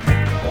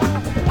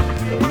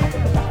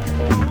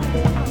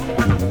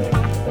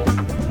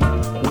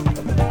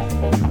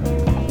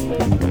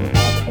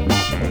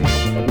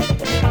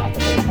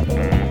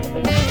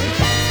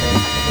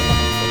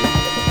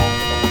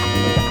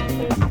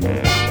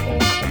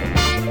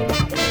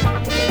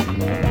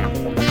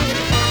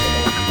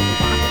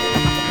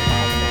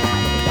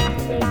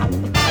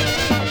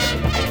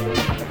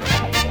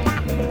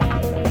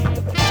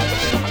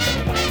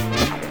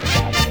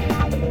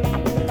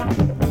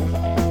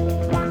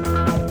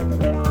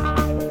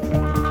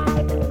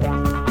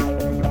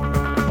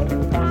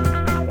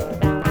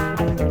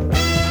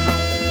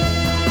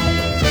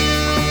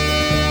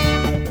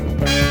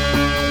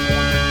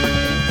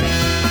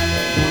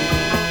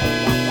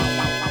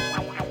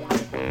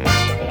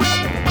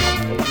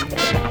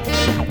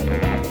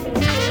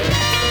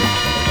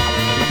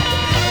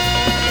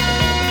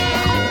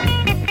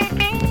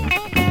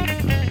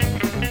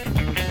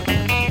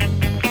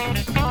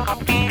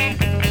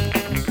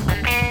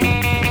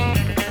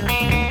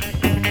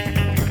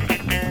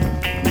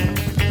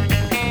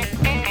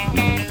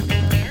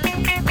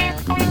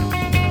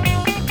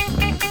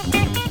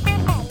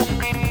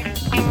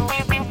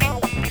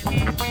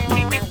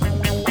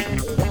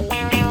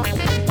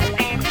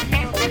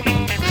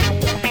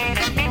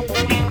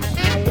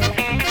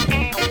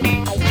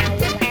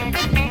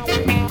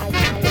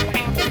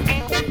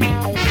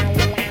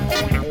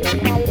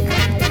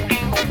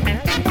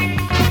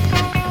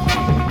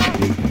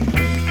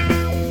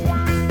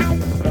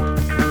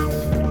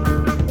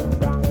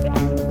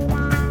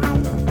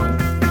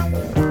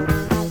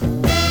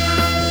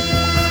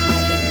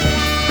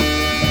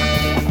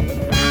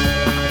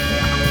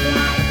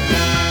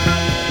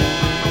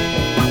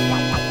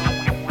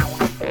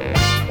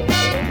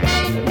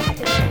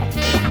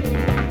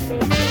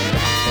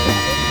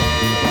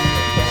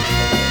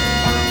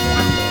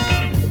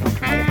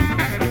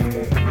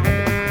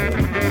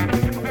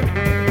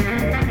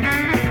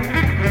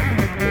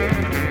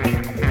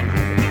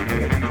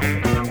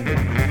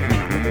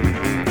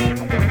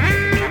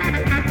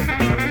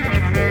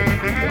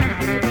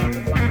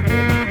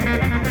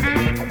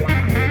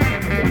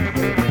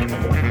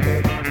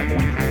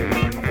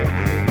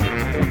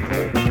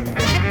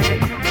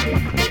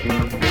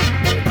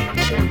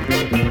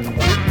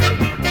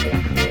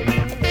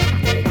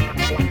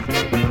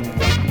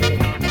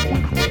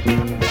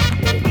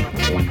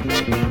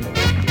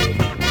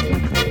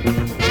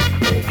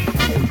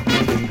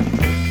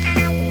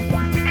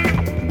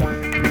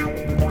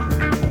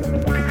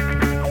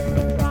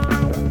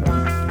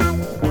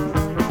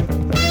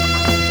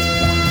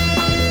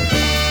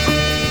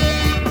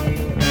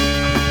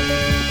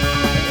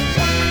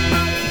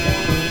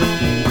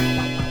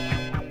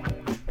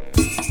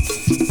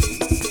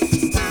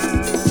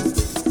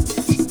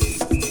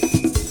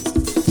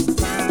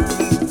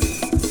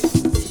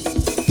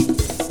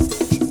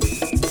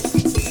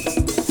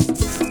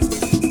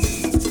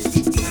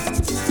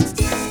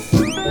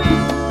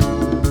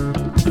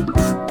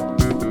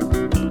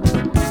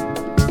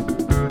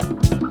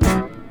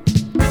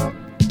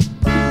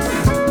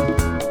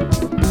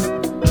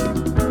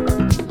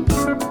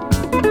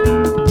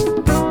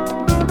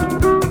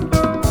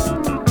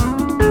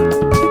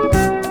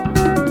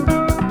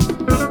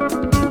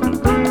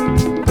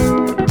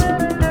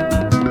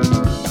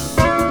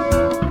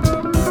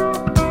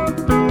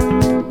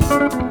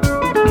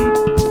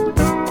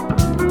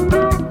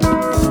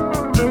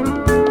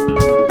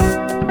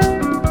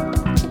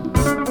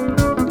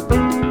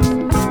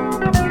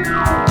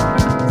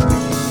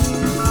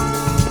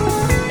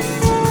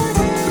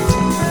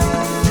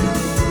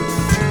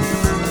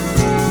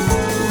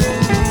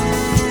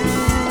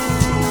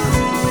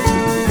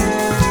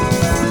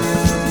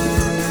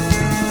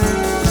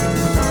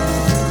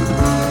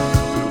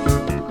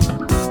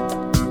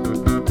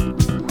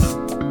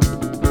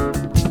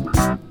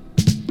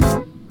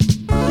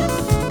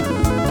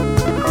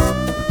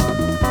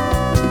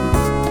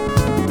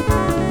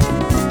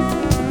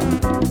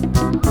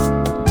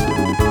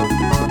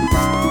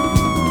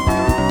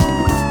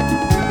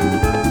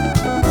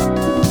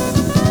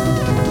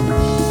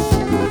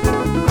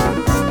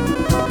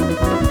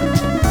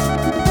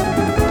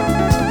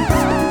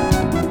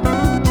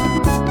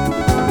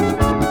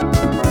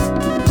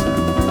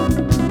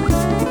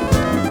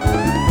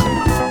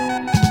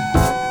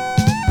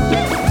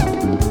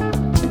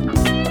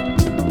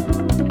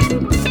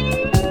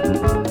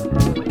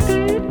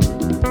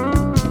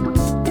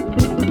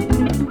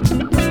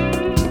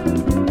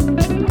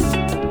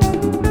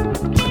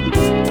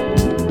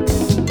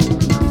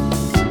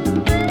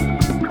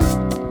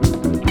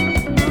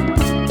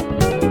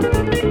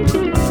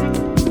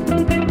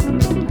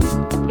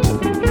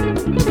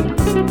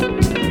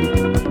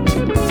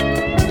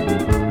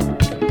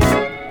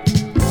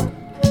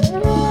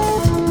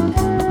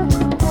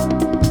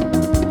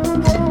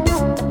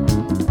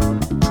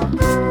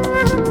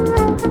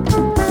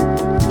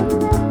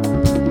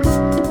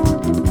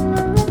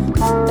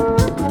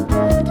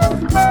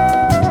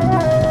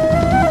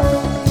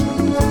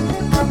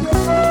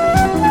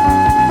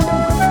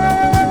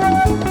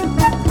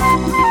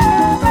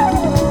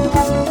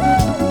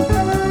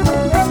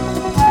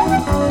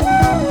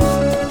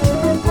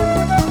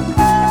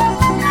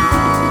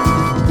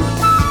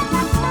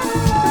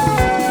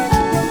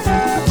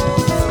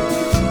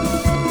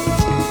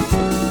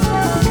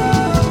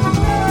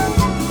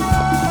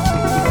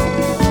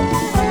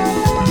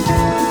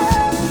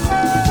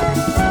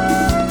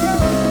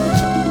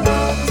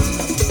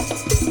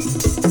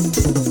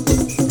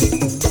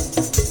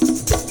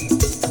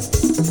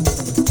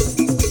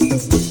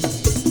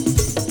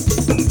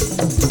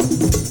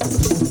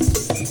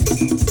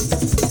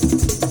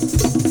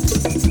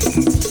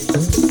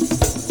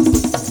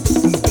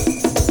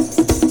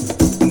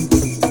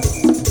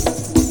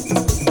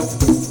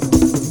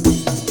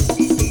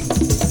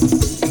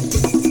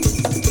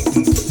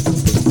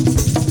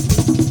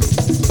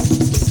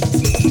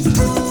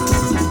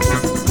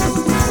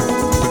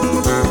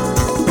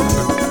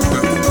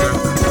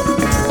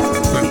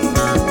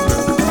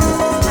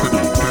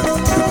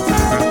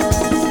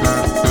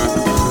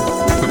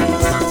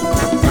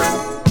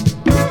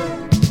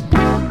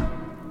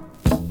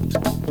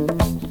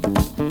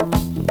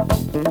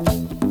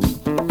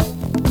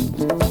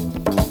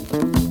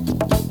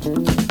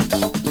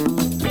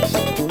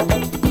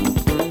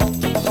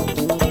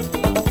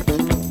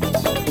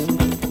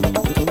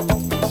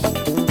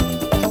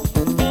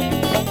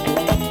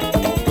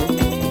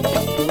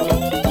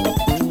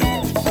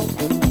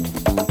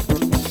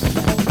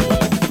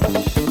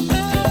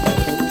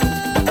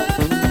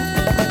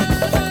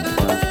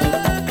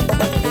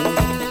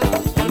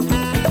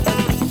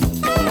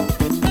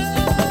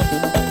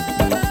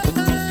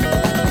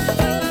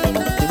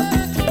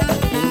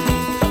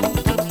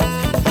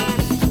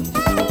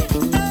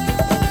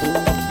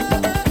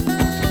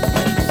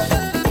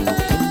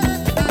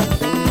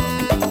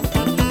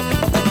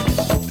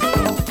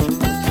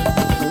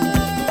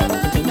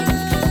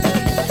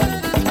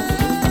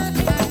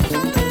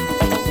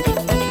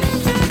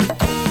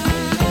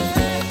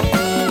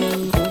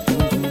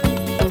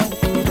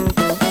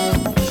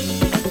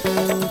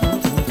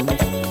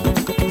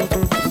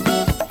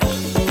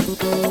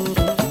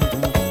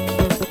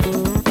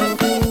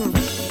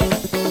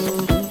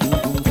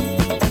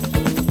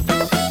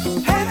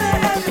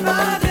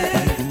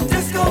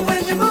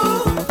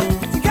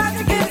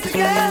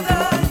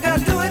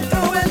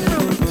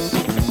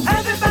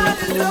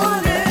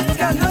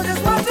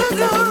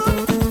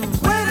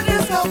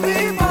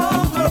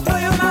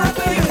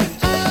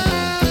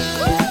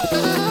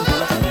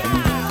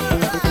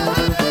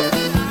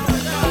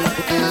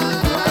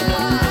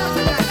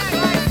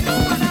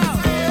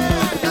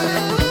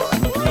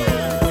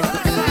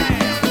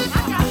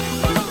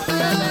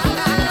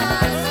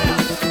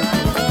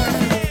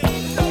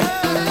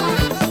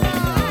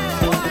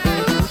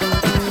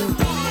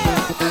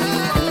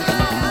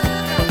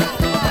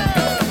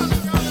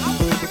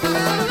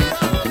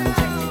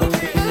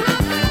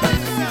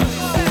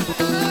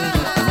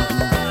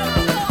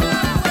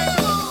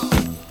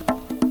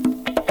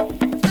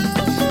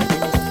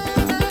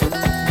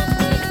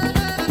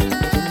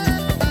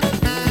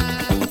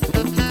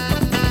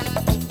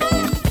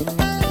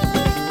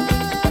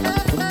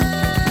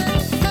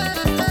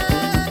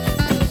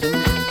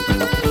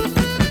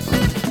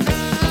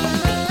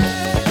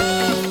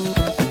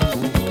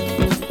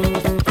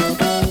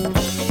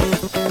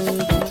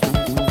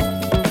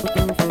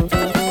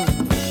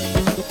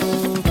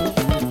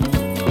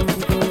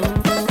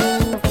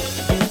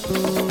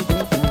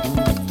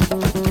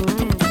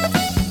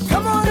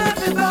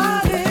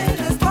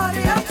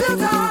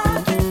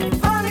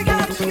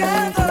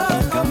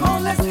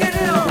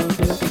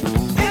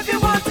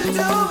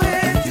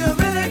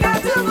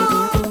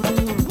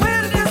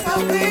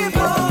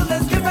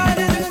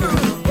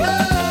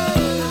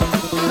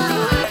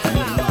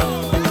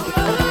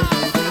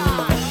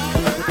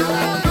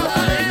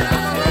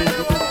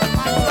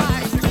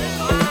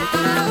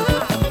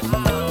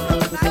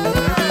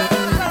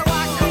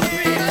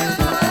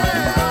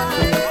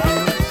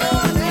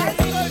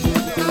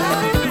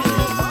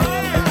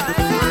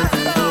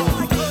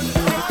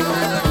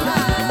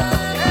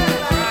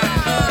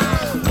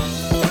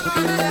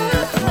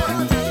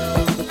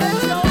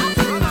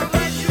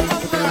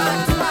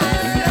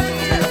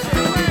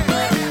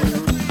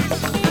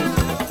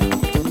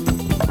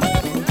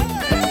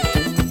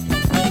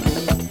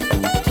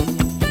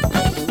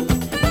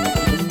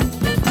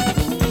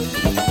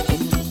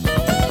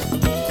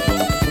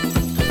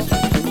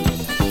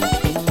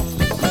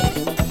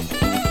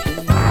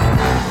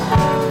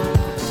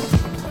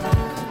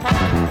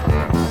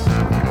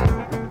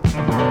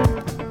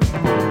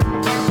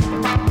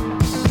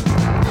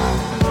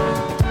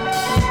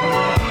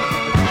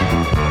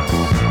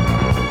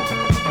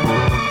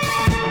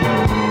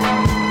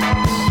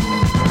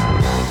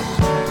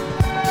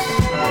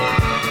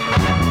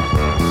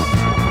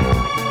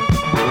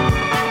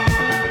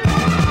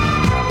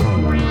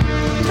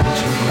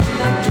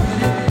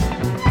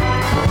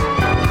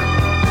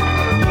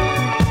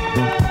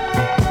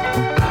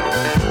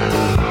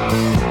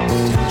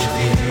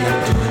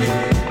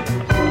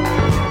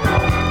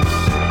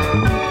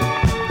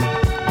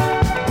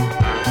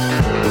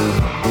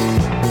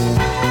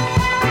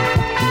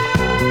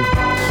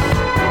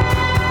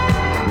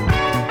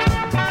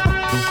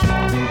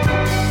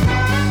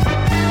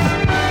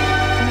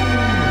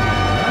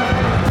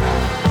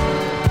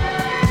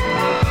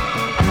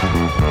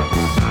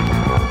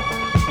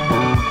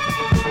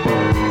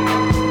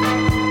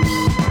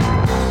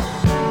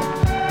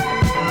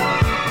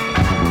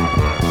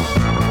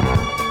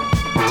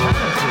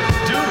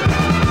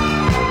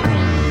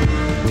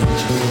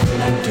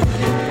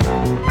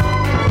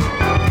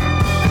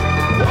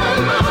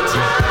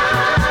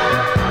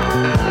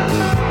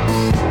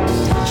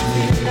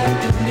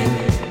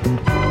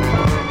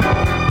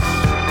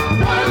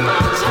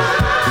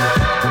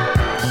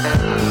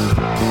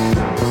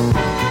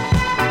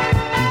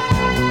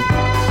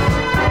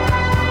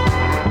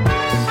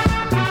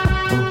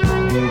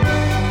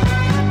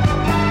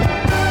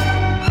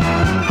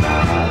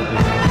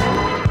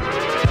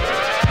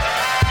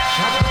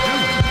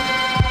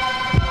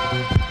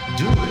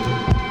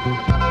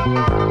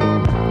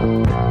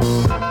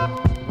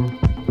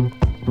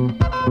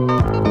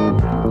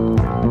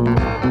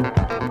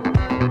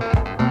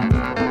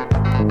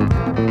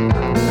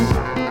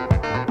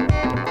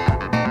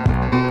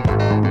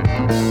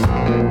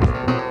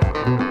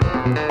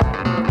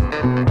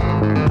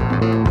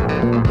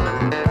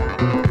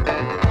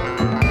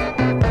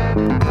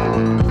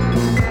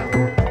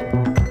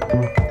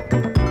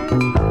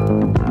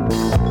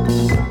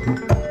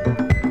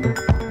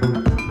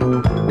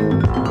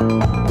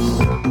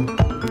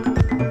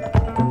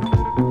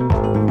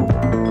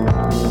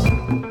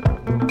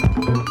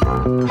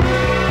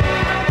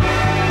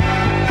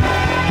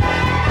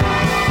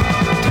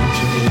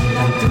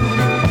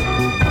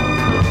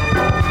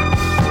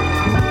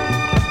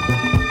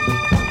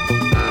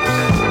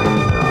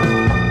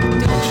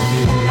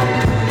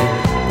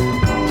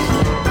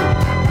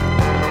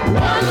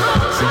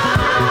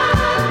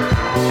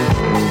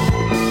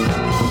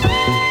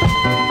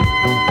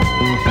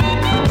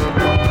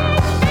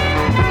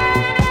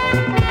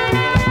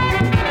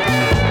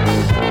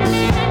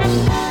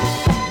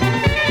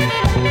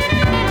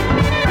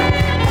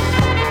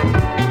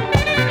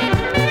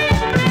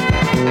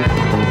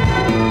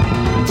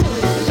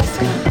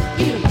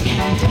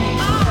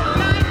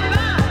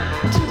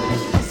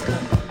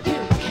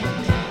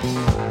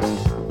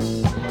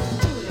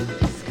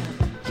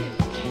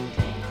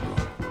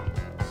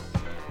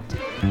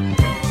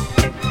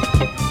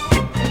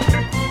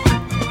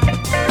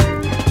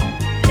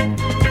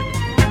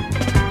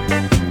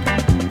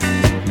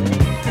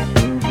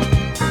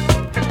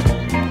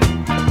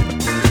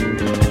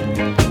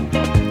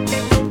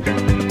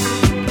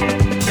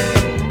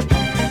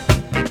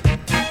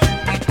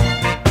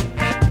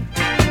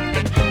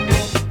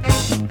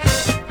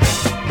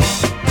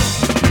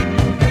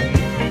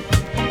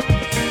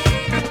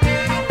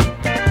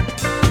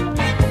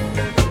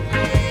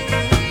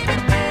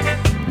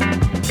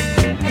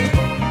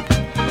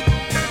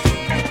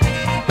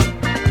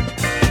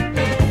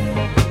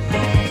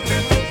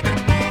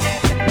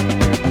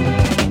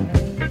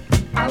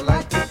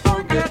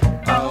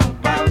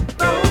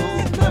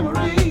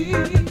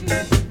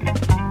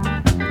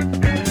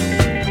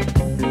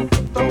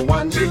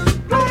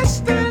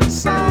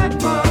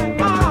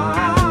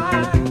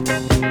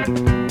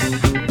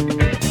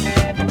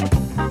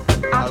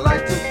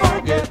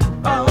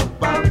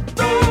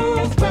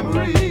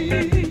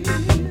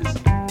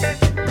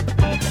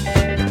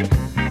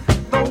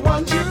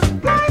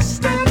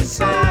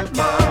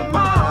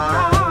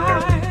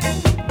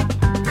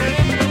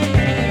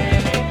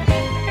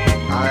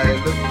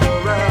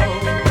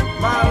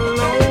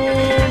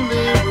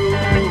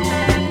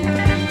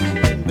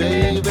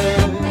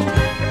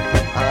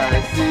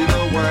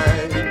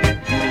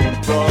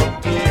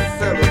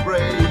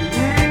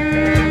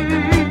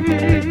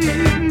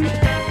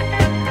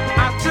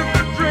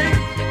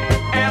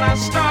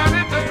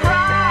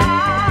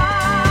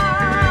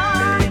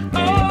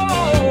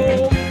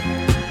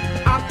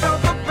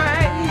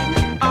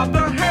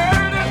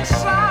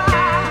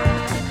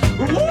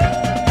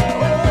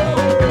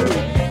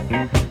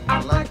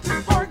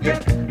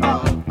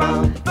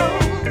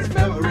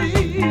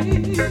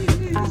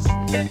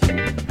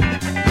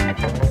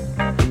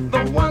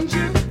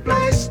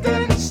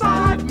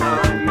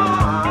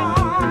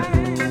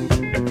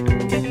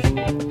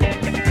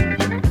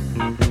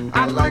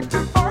 like to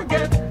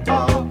forget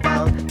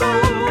about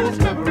those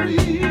memories,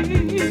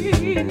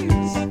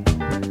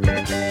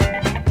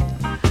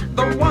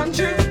 the ones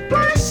you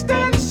placed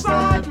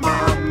inside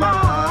my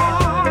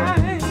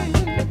mind.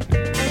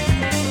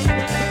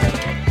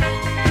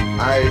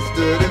 I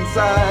stood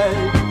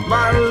inside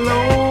my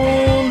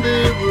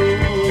lonely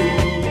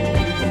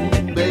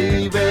room,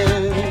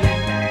 baby.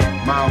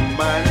 My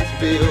mind is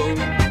filled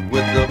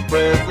with the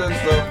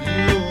presence of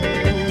you.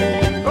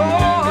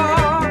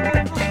 Oh,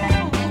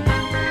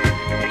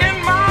 in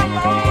my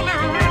lonely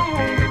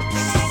room,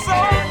 so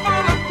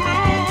full of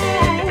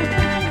gloom.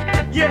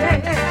 Yeah,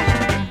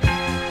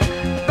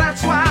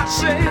 that's why I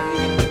sing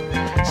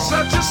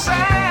such a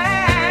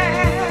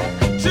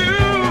sad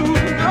tune.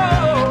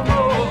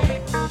 Oh,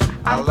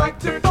 I like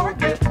to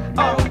forget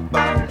about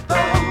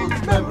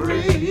those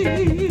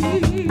memories,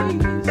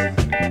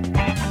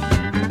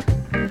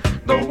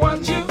 the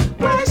ones you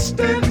placed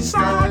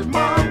inside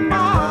my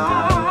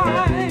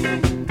mind.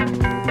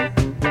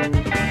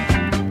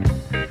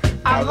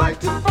 I like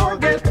to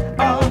forget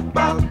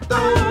about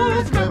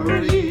those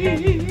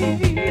memories,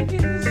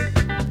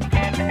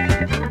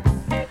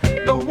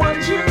 the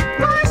ones you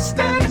placed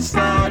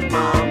inside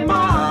my mind.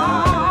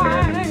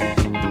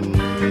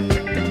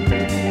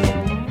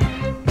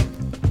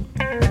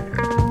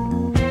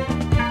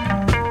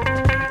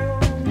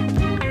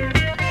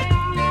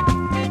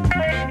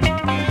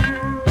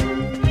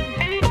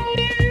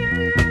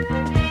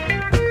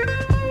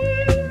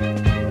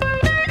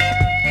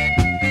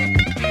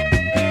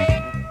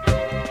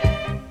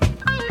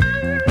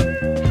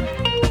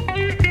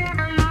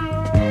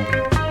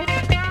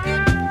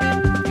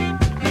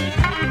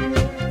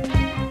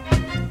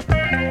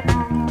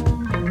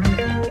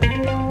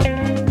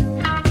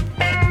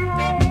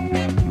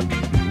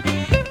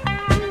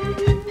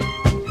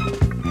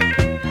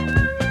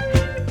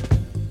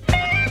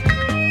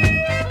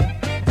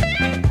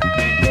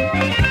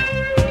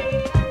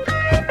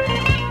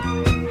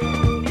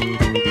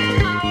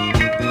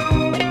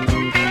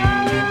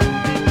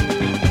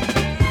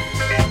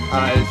 I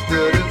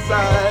stood